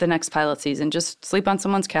for the next pilot season, just sleep on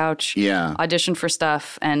someone's couch, audition for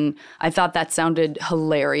stuff. And I thought that sounded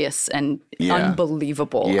hilarious and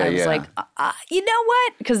unbelievable. I was like, you know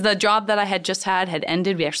what? Because the job that I had just had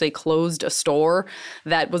ended. We actually closed a store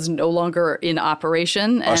that was no longer in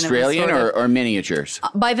operation. Australian or miniatures?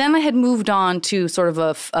 By then I had moved on to sort of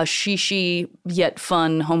a shishi yet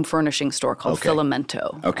fun home furnishing store called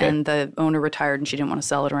Filamento. Okay. And the owner retired and she didn't want to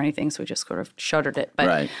sell it or anything, so we just sort of shuttered it.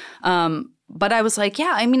 But, but I was like,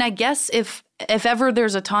 I mean, I guess if ever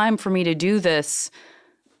there's a time for me to do this,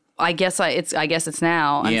 I guess it's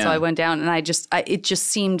now. And so I went down and it just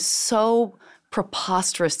seemed so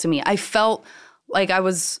preposterous to me. I felt like I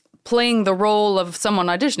was playing the role of someone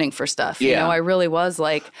auditioning for stuff. You know, I really was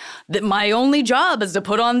like, my only job is to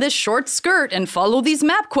put on this short skirt and follow these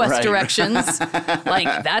MapQuest directions.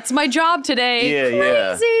 Like, that's my job today.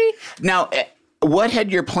 Crazy. Now, what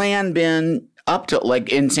had your plan been up to, like,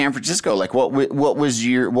 in San Francisco? Like, what were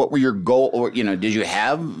your goal, or, did you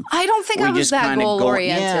have? I don't think I was that goal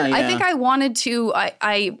oriented. I think I wanted to,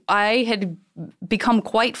 I had become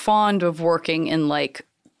quite fond of working in, like,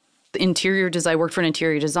 interior design. I worked for an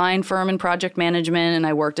interior design firm in project management, and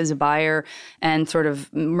I worked as a buyer and sort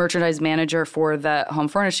of merchandise manager for the home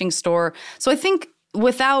furnishing store. So I think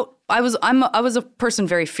I was a person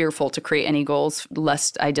very fearful to create any goals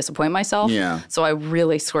lest I disappoint myself. Yeah. So I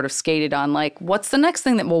really sort of skated on like, what's the next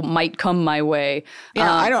thing that might come my way?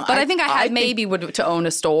 Yeah, I think I would to own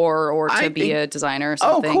a store or to be a designer or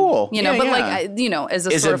something. Oh, cool. You know, as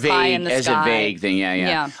a sort of pie in the sky. As a vague thing,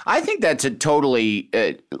 yeah. I think that's a totally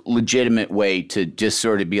legitimate way to just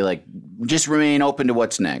sort of be like, just remain open to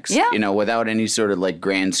what's next. Yeah. You know, without any sort of like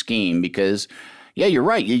grand scheme, because you're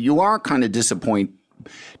right. You are kind of disappointment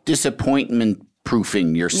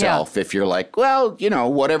proofing yourself if you're like, well, you know,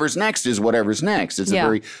 whatever's next is whatever's next. It's a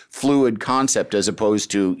very fluid concept as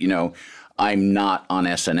opposed to, you know, I'm not on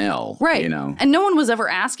SNL. Right. You know? And no one was ever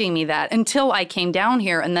asking me that until I came down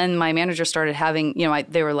here. And then my manager started having, you know,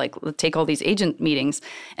 they were like, take all these agent meetings.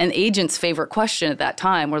 And agents' favorite question at that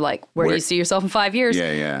time were like, where do you see yourself in 5 years?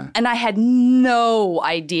 Yeah. And I had no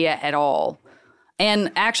idea at all.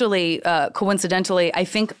 And actually, coincidentally, I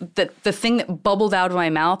think that the thing that bubbled out of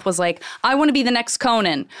my mouth was like, I want to be the next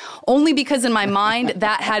Conan. Only because in my mind,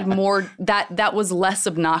 that had more, that was less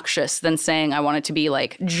obnoxious than saying I wanted to be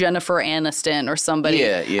like Jennifer Aniston or somebody.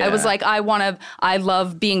 Yeah. I was like, I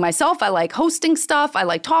love being myself. I like hosting stuff. I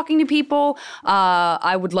like talking to people.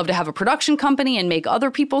 I would love to have a production company and make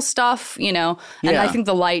other people's stuff, you know. And I think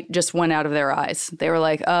the light just went out of their eyes. They were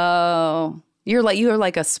like, oh, you're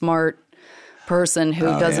like a smart person who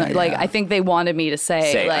doesn't like. I think they wanted me to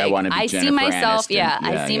say like, I want to be Jennifer see myself. Aniston.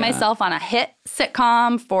 I see myself on a hit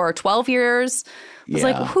sitcom for 12 years. I was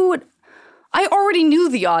like, who would? I already knew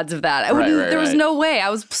the odds of that. There was no way. I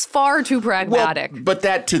was far too pragmatic. Well, but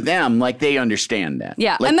that to them, like they understand that.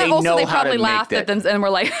 Yeah, like, and then also they probably laughed at them and were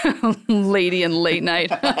like, "Lady in late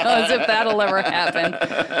night," as if that'll ever happen.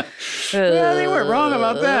 Yeah, they weren't wrong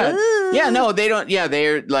about that. Yeah, no, they don't. Yeah,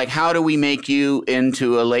 they're like, how do we make you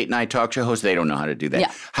into a late night talk show host? They don't know how to do that.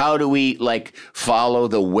 Yeah. How do we like follow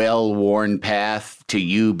the well-worn path to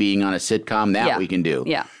you being on a sitcom? That we can do.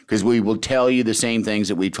 Yeah. Because we will tell you the same things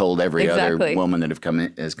that we've told every other woman that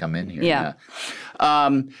has come in here. Yeah.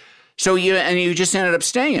 So you just ended up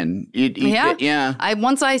staying.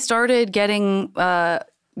 Once I started getting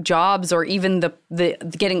jobs, or even the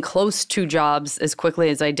getting close to jobs as quickly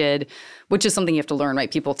as I did, which is something you have to learn, right?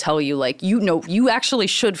 People tell you like, you know, you actually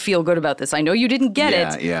should feel good about this. I know you didn't get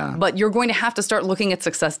it, but you're going to have to start looking at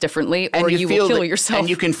success differently, or you will kill yourself. And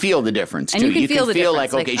you can feel the difference, too. And you can feel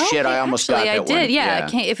like, okay, shit, I almost got that one. I did, yeah. I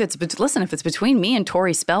can't, if it's between me and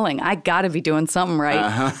Tori Spelling, I got to be doing something right.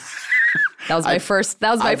 Uh-huh. That was my first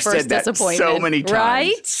disappointment. So many times.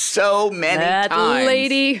 Right? So many times. That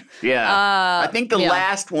lady. Yeah. I think the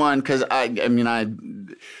last one, because the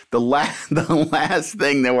last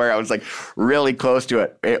thing that where I was like really close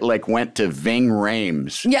to it like went to Ving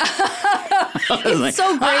Rhames. Yeah. It's like,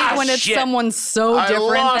 so great when it's someone so different. I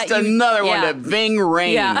lost another one to Ving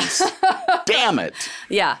Rhames. Yeah. Damn it.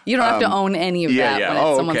 Yeah. You don't have to own any of that when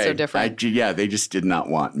it's someone so different. They just did not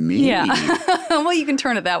want me. Yeah. Well, you can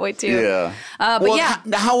turn it that way too. Yeah.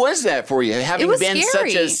 How was that for you? Having been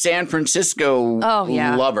such a San Francisco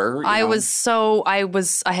lover. I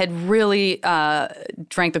had really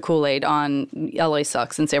drank the Kool-Aid on LA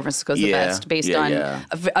sucks and San Francisco's the best, based on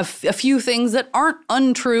a few things that aren't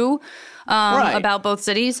untrue about both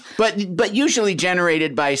cities. But usually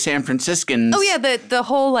generated by San Franciscans. Oh, yeah, the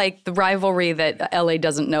whole, like, the rivalry that LA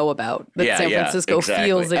doesn't know about, that San Francisco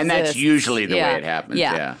feels exists. And that's usually the way it happens.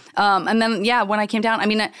 Yeah. And then, when I came down, I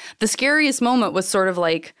mean, the scariest moment was sort of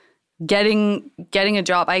like getting a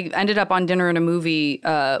job. I ended up on Dinner and a Movie,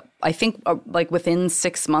 I think, like within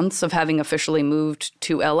 6 months of having officially moved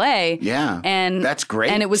to LA. Yeah. And that's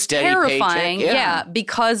great. And it was Steady terrifying. Paycheck.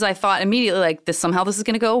 Because I thought immediately, like, somehow this is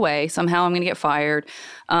going to go away. Somehow I'm going to get fired.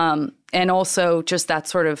 And also just that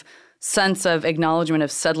sort of sense of acknowledgement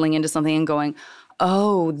of settling into something and going,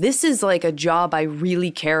 oh, this is like a job I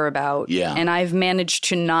really care about. Yeah. And I've managed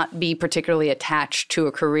to not be particularly attached to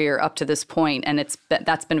a career up to this point, and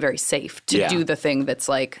that's been very safe to do the thing that's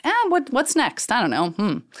like, what's next? I don't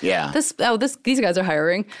know. Yeah. These guys are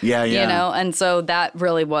hiring. Yeah. You know, and so that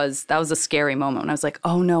was a scary moment when I was like,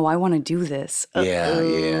 oh no, I want to do this. Yeah.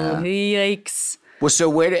 Yikes. Well, so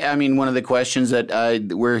one of the questions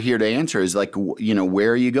that we're here to answer is like,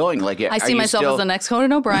 where are you going? Like, I see myself as the next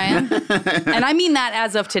Conan O'Brien, and I mean that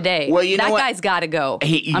as of today. Well, that guy's got to go.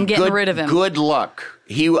 I'm getting rid of him. Good luck.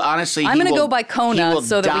 He honestly, I'm going to go by he Kona will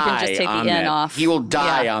so that we can die just take the on N that. off. He will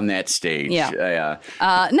die Yeah. on that stage. Yeah. Yeah. No,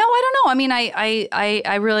 I don't know. I mean,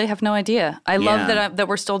 I really have no idea. I love that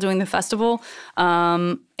we're still doing the festival.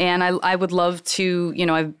 And I would love to,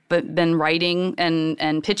 I've been writing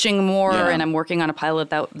and pitching more, and I'm working on a pilot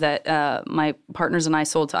that my partners and I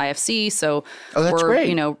sold to IFC. So that's we're,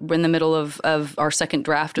 great. we're in the middle of our second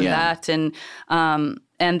draft of that.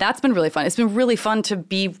 And that's been really fun. It's been really fun to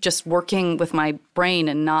be just working with my brain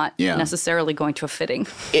and not necessarily going to a fitting.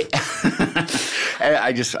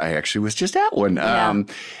 I actually was just at one.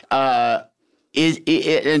 Yeah.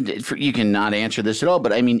 You can not answer this at all,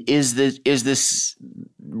 but I mean, is this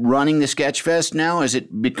running the Sketchfest now? Has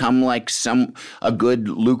it become like a good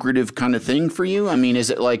lucrative kind of thing for you? I mean, is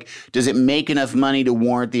it like, does it make enough money to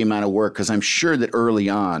warrant the amount of work? Because I'm sure that early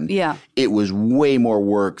on, it was way more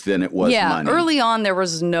work than it was money. Early on, there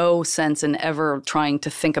was no sense in ever trying to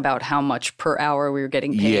think about how much per hour we were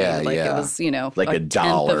getting paid. It was, like a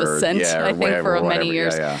dollar, tenth of a cent, I think, for many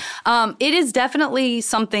years. It is definitely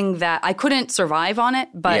something that I couldn't survive on it,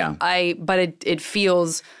 but it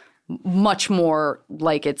feels much more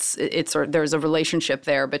like it's there's a relationship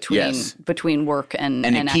there between work and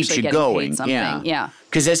it keeps actually you getting going. paid something. Yeah.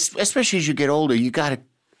 Because especially as you get older, you got to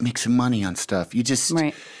make some money on stuff. You just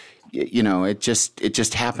it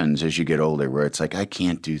just happens as you get older, where it's like, I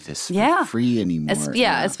can't do this for free anymore.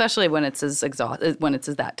 Especially when it's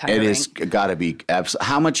that tiring. It is got to be absolutely.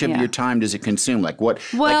 How much of your time does it consume? Like what?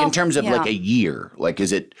 Like in terms of like a year? Like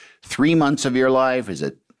is it 3 months of your life? Is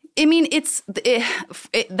it? I mean,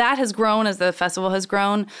 that has grown as the festival has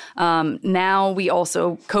grown. Now we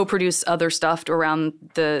also co-produce other stuff around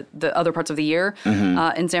the other parts of the year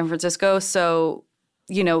in San Francisco. So,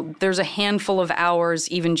 there's a handful of hours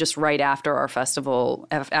even just right after our festival,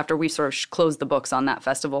 after we sort of closed the books on that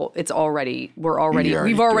festival. We've already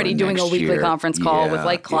doing a weekly conference call with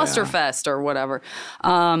like Clusterfest or whatever.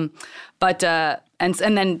 And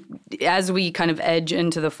then as we kind of edge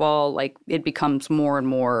into the fall, like it becomes more and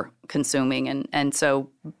more consuming. And so,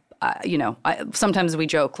 sometimes we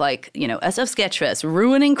joke like, SF Sketchfest,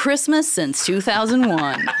 ruining Christmas since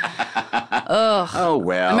 2001. Oh,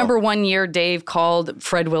 well. I remember one year Dave called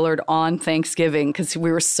Fred Willard on Thanksgiving because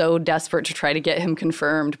we were so desperate to try to get him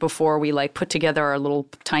confirmed before we like put together our little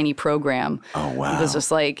tiny program. Oh, wow. It was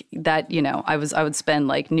just like that, I would spend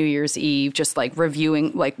like New Year's Eve just like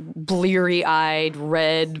reviewing like bleary-eyed,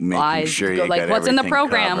 red eyes. Sure like, what's in the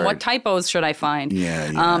program? Covered. What typos should I find?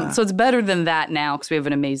 Yeah. So it's better than that now because we have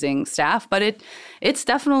an amazing staff, but it's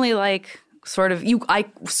definitely like sort of you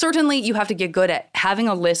have to get good at having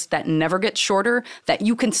a list that never gets shorter, that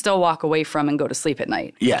you can still walk away from and go to sleep at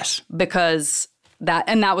night. Yes. Because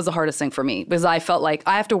that was the hardest thing for me, because I felt like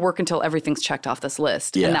I have to work until everything's checked off this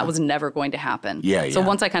list. And that was never going to happen. So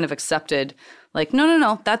once I kind of accepted, like,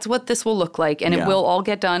 no, that's what this will look like, and it will all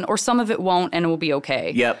get done, or some of it won't, and it will be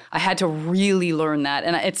okay. Yep. I had to really learn that,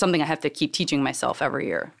 and it's something I have to keep teaching myself every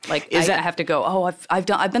year. Like, I have to go,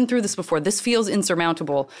 I've been through this before. This feels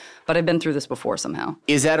insurmountable, but I've been through this before somehow.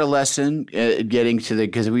 Is that a lesson getting to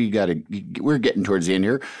because we're getting towards the end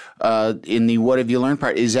here, in the what have you learned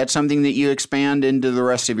part? Is that something that you expand into the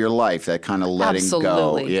rest of your life, that kind of letting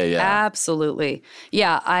go? Yeah. Absolutely.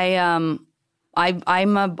 Yeah, I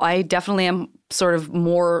definitely am sort of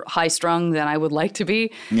more high-strung than I would like to be.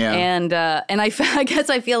 Yeah. And I guess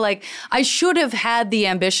I feel like I should have had the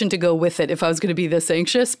ambition to go with it if I was going to be this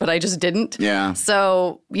anxious, but I just didn't. Yeah.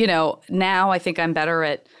 So, now I think I'm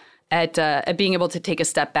better at being able to take a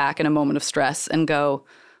step back in a moment of stress and go,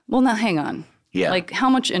 well, now hang on. Yeah. Like how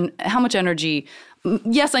much energy?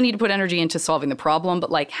 Yes, I need to put energy into solving the problem, but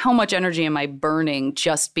like how much energy am I burning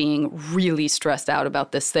just being really stressed out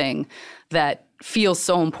about this thing that feels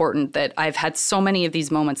so important, that I've had so many of these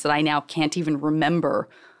moments that I now can't even remember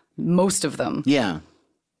most of them. Yeah.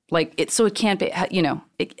 Like it can't be,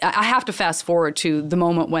 I have to fast forward to the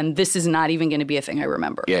moment when this is not even going to be a thing I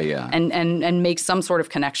remember. Yeah. And make some sort of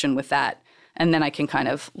connection with that. And then I can kind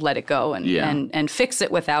of let it go and fix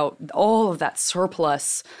it without all of that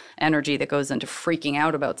surplus energy that goes into freaking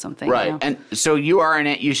out about something. Right. And so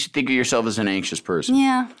you should think of yourself as an anxious person.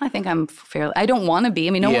 Yeah, I think I'm fairly, I don't want to be.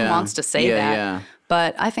 I mean, no one wants to say that. Yeah.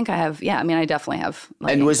 But I think I have, I definitely have.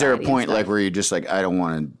 Like, and was there a point like where you're just like, I don't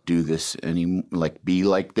want to do this anymore, like be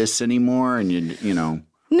like this anymore? And you know.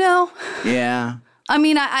 No. Yeah. I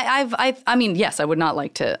mean, I mean, yes, I would not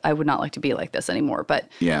like to be like this anymore. But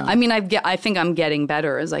yeah, I mean, I think I'm getting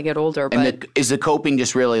better as I get older. But is the coping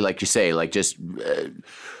just really, like you say, like just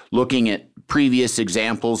looking at previous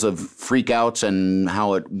examples of freakouts and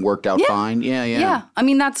how it worked out fine. Yeah. I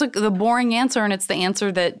mean, that's the boring answer, and it's the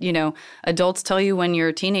answer that, adults tell you when you're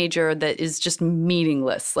a teenager that is just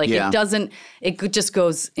meaningless. Like, it just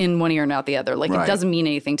goes in one ear and out the other. Like, It doesn't mean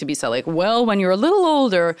anything to be said. Like, well, when you're a little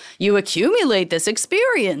older, you accumulate this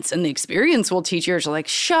experience, and the experience will teach you. You're like,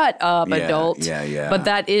 shut up, adult. Yeah. But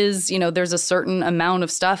that is, there's a certain amount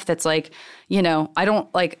of stuff that's like, I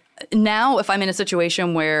don't like. Now, if I'm in a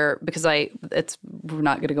situation where, because we're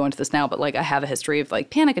not going to go into this now, but like I have a history of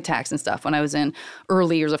like panic attacks and stuff when I was in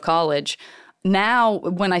early years of college. Now,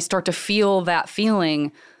 when I start to feel that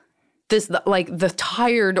feeling, the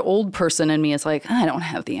tired old person in me is like, I don't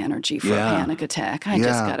have the energy for a panic attack. I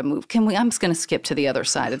just got to move. I'm just going to skip to the other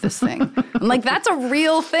side of this thing. I'm like, that's a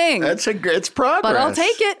real thing. It's progress. But I'll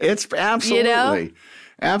take it. It's absolutely.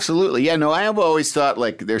 Absolutely. Yeah, no, I have always thought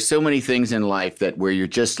like there's so many things in life that where you're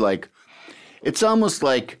just like, it's almost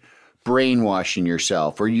like brainwashing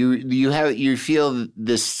yourself, or you feel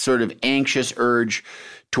this sort of anxious urge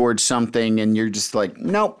towards something and you're just like,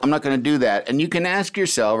 nope, I'm not going to do that. And you can ask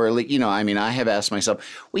yourself, or I have asked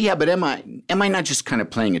myself, well, yeah, but am I not just kind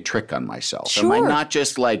of playing a trick on myself? Sure. Am I not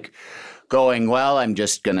just like going, well, I'm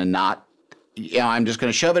just going to not, I'm just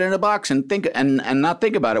going to shove it in a box and think and not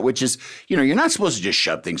think about it, which is, you're not supposed to just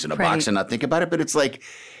shove things in a box and not think about it. But it's like,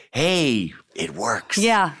 hey, it works.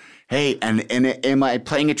 Yeah. Hey, and am I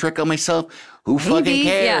playing a trick on myself? Who fucking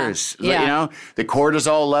cares? Yeah. The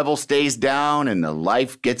cortisol level stays down and the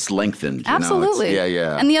life gets lengthened. Absolutely.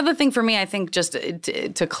 Yeah. And the other thing for me, I think, just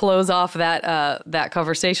to close off that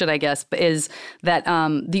conversation, I guess, is that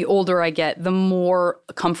the older I get, the more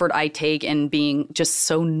comfort I take in being just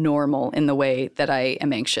so normal in the way that I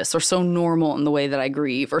am anxious, or so normal in the way that I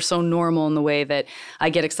grieve, or so normal in the way that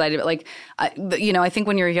I get excited. Like, I think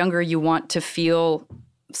when you're younger, you want to feel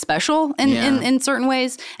special in certain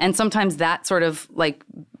ways, and sometimes that sort of like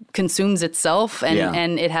consumes itself,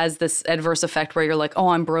 and it has this adverse effect where you're like, oh,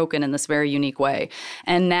 I'm broken in this very unique way.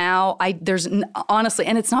 And now there's honestly,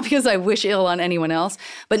 and it's not because I wish ill on anyone else,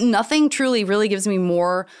 but nothing truly really gives me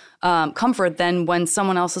more comfort than when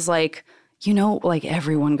someone else is like, like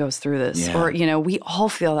everyone goes through this, or, we all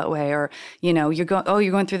feel that way, or, you're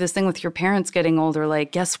going through this thing with your parents getting older.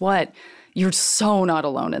 Like, guess what? You're so not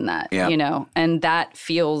alone in that, and that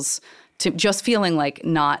feels just feeling like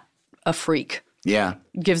not a freak. Yeah.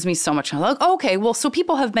 Gives me so much. Like, okay, well, so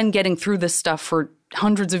people have been getting through this stuff for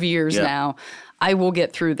hundreds of years now. I will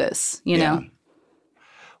get through this, know?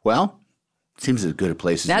 Well, seems as good a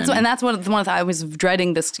place as any. And that's one of I was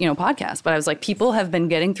dreading this, podcast, but I was like, people have been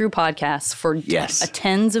getting through podcasts for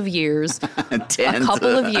tens of years, a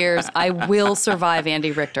couple of years. I will survive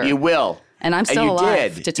Andy Richter. You will. And I'm still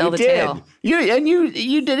alive to tell the tale.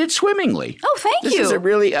 You did it swimmingly. Oh, thank you. This is a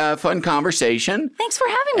really fun conversation. Thanks for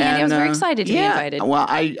having me, Andy. I was very excited to be invited. Well,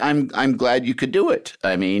 I'm glad you could do it.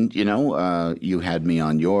 I mean, you had me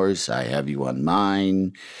on yours. I have you on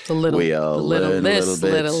mine. A little bit.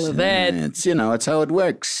 It's it's how it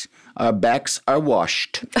works. Our backs are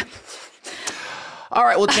washed. All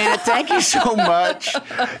right. Well, Janet, thank you so much.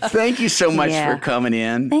 Thank you so much for coming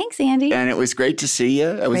in. Thanks, Andy. And it was great to see you.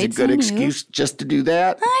 It was a good excuse just to do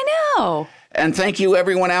that. I know. And thank you,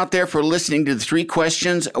 everyone out there, for listening to the 3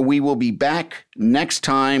 questions. We will be back next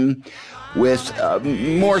time with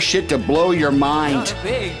more shit to blow your mind.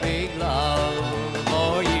 Big love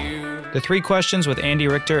for you. The 3 Questions with Andy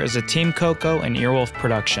Richter is a Team Coco and Earwolf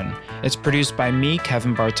production. It's produced by me,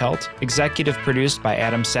 Kevin Bartelt, executive produced by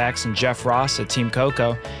Adam Sachs and Jeff Ross at Team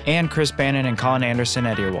Coco, and Chris Bannon and Colin Anderson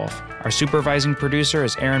at Earwolf. Our supervising producer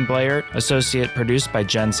is Aaron Blair, associate produced by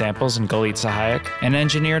Jen Samples and Galit Sahayak, and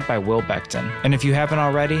engineered by Will Beckton. And if you haven't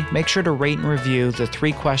already, make sure to rate and review the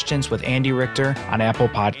 3 Questions with Andy Richter on Apple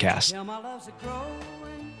Podcasts.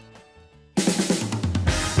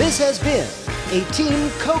 This has been a Team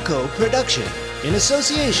Coco production in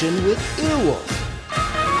association with Earwolf.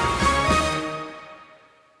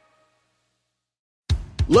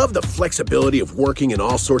 Love the flexibility of working in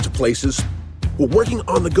all sorts of places? Well, working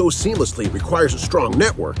on the go seamlessly requires a strong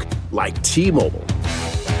network like T-Mobile.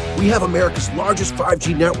 We have America's largest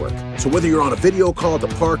 5G network, so whether you're on a video call at the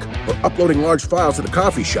park or uploading large files at a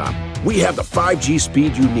coffee shop, we have the 5G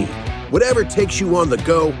speed you need. Whatever takes you on the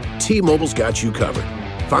go, T-Mobile's got you covered.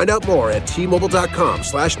 Find out more at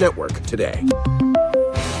T-Mobile.com/network today.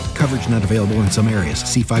 Coverage not available in some areas.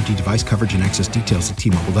 See 5G device coverage and access details at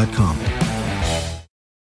T-Mobile.com.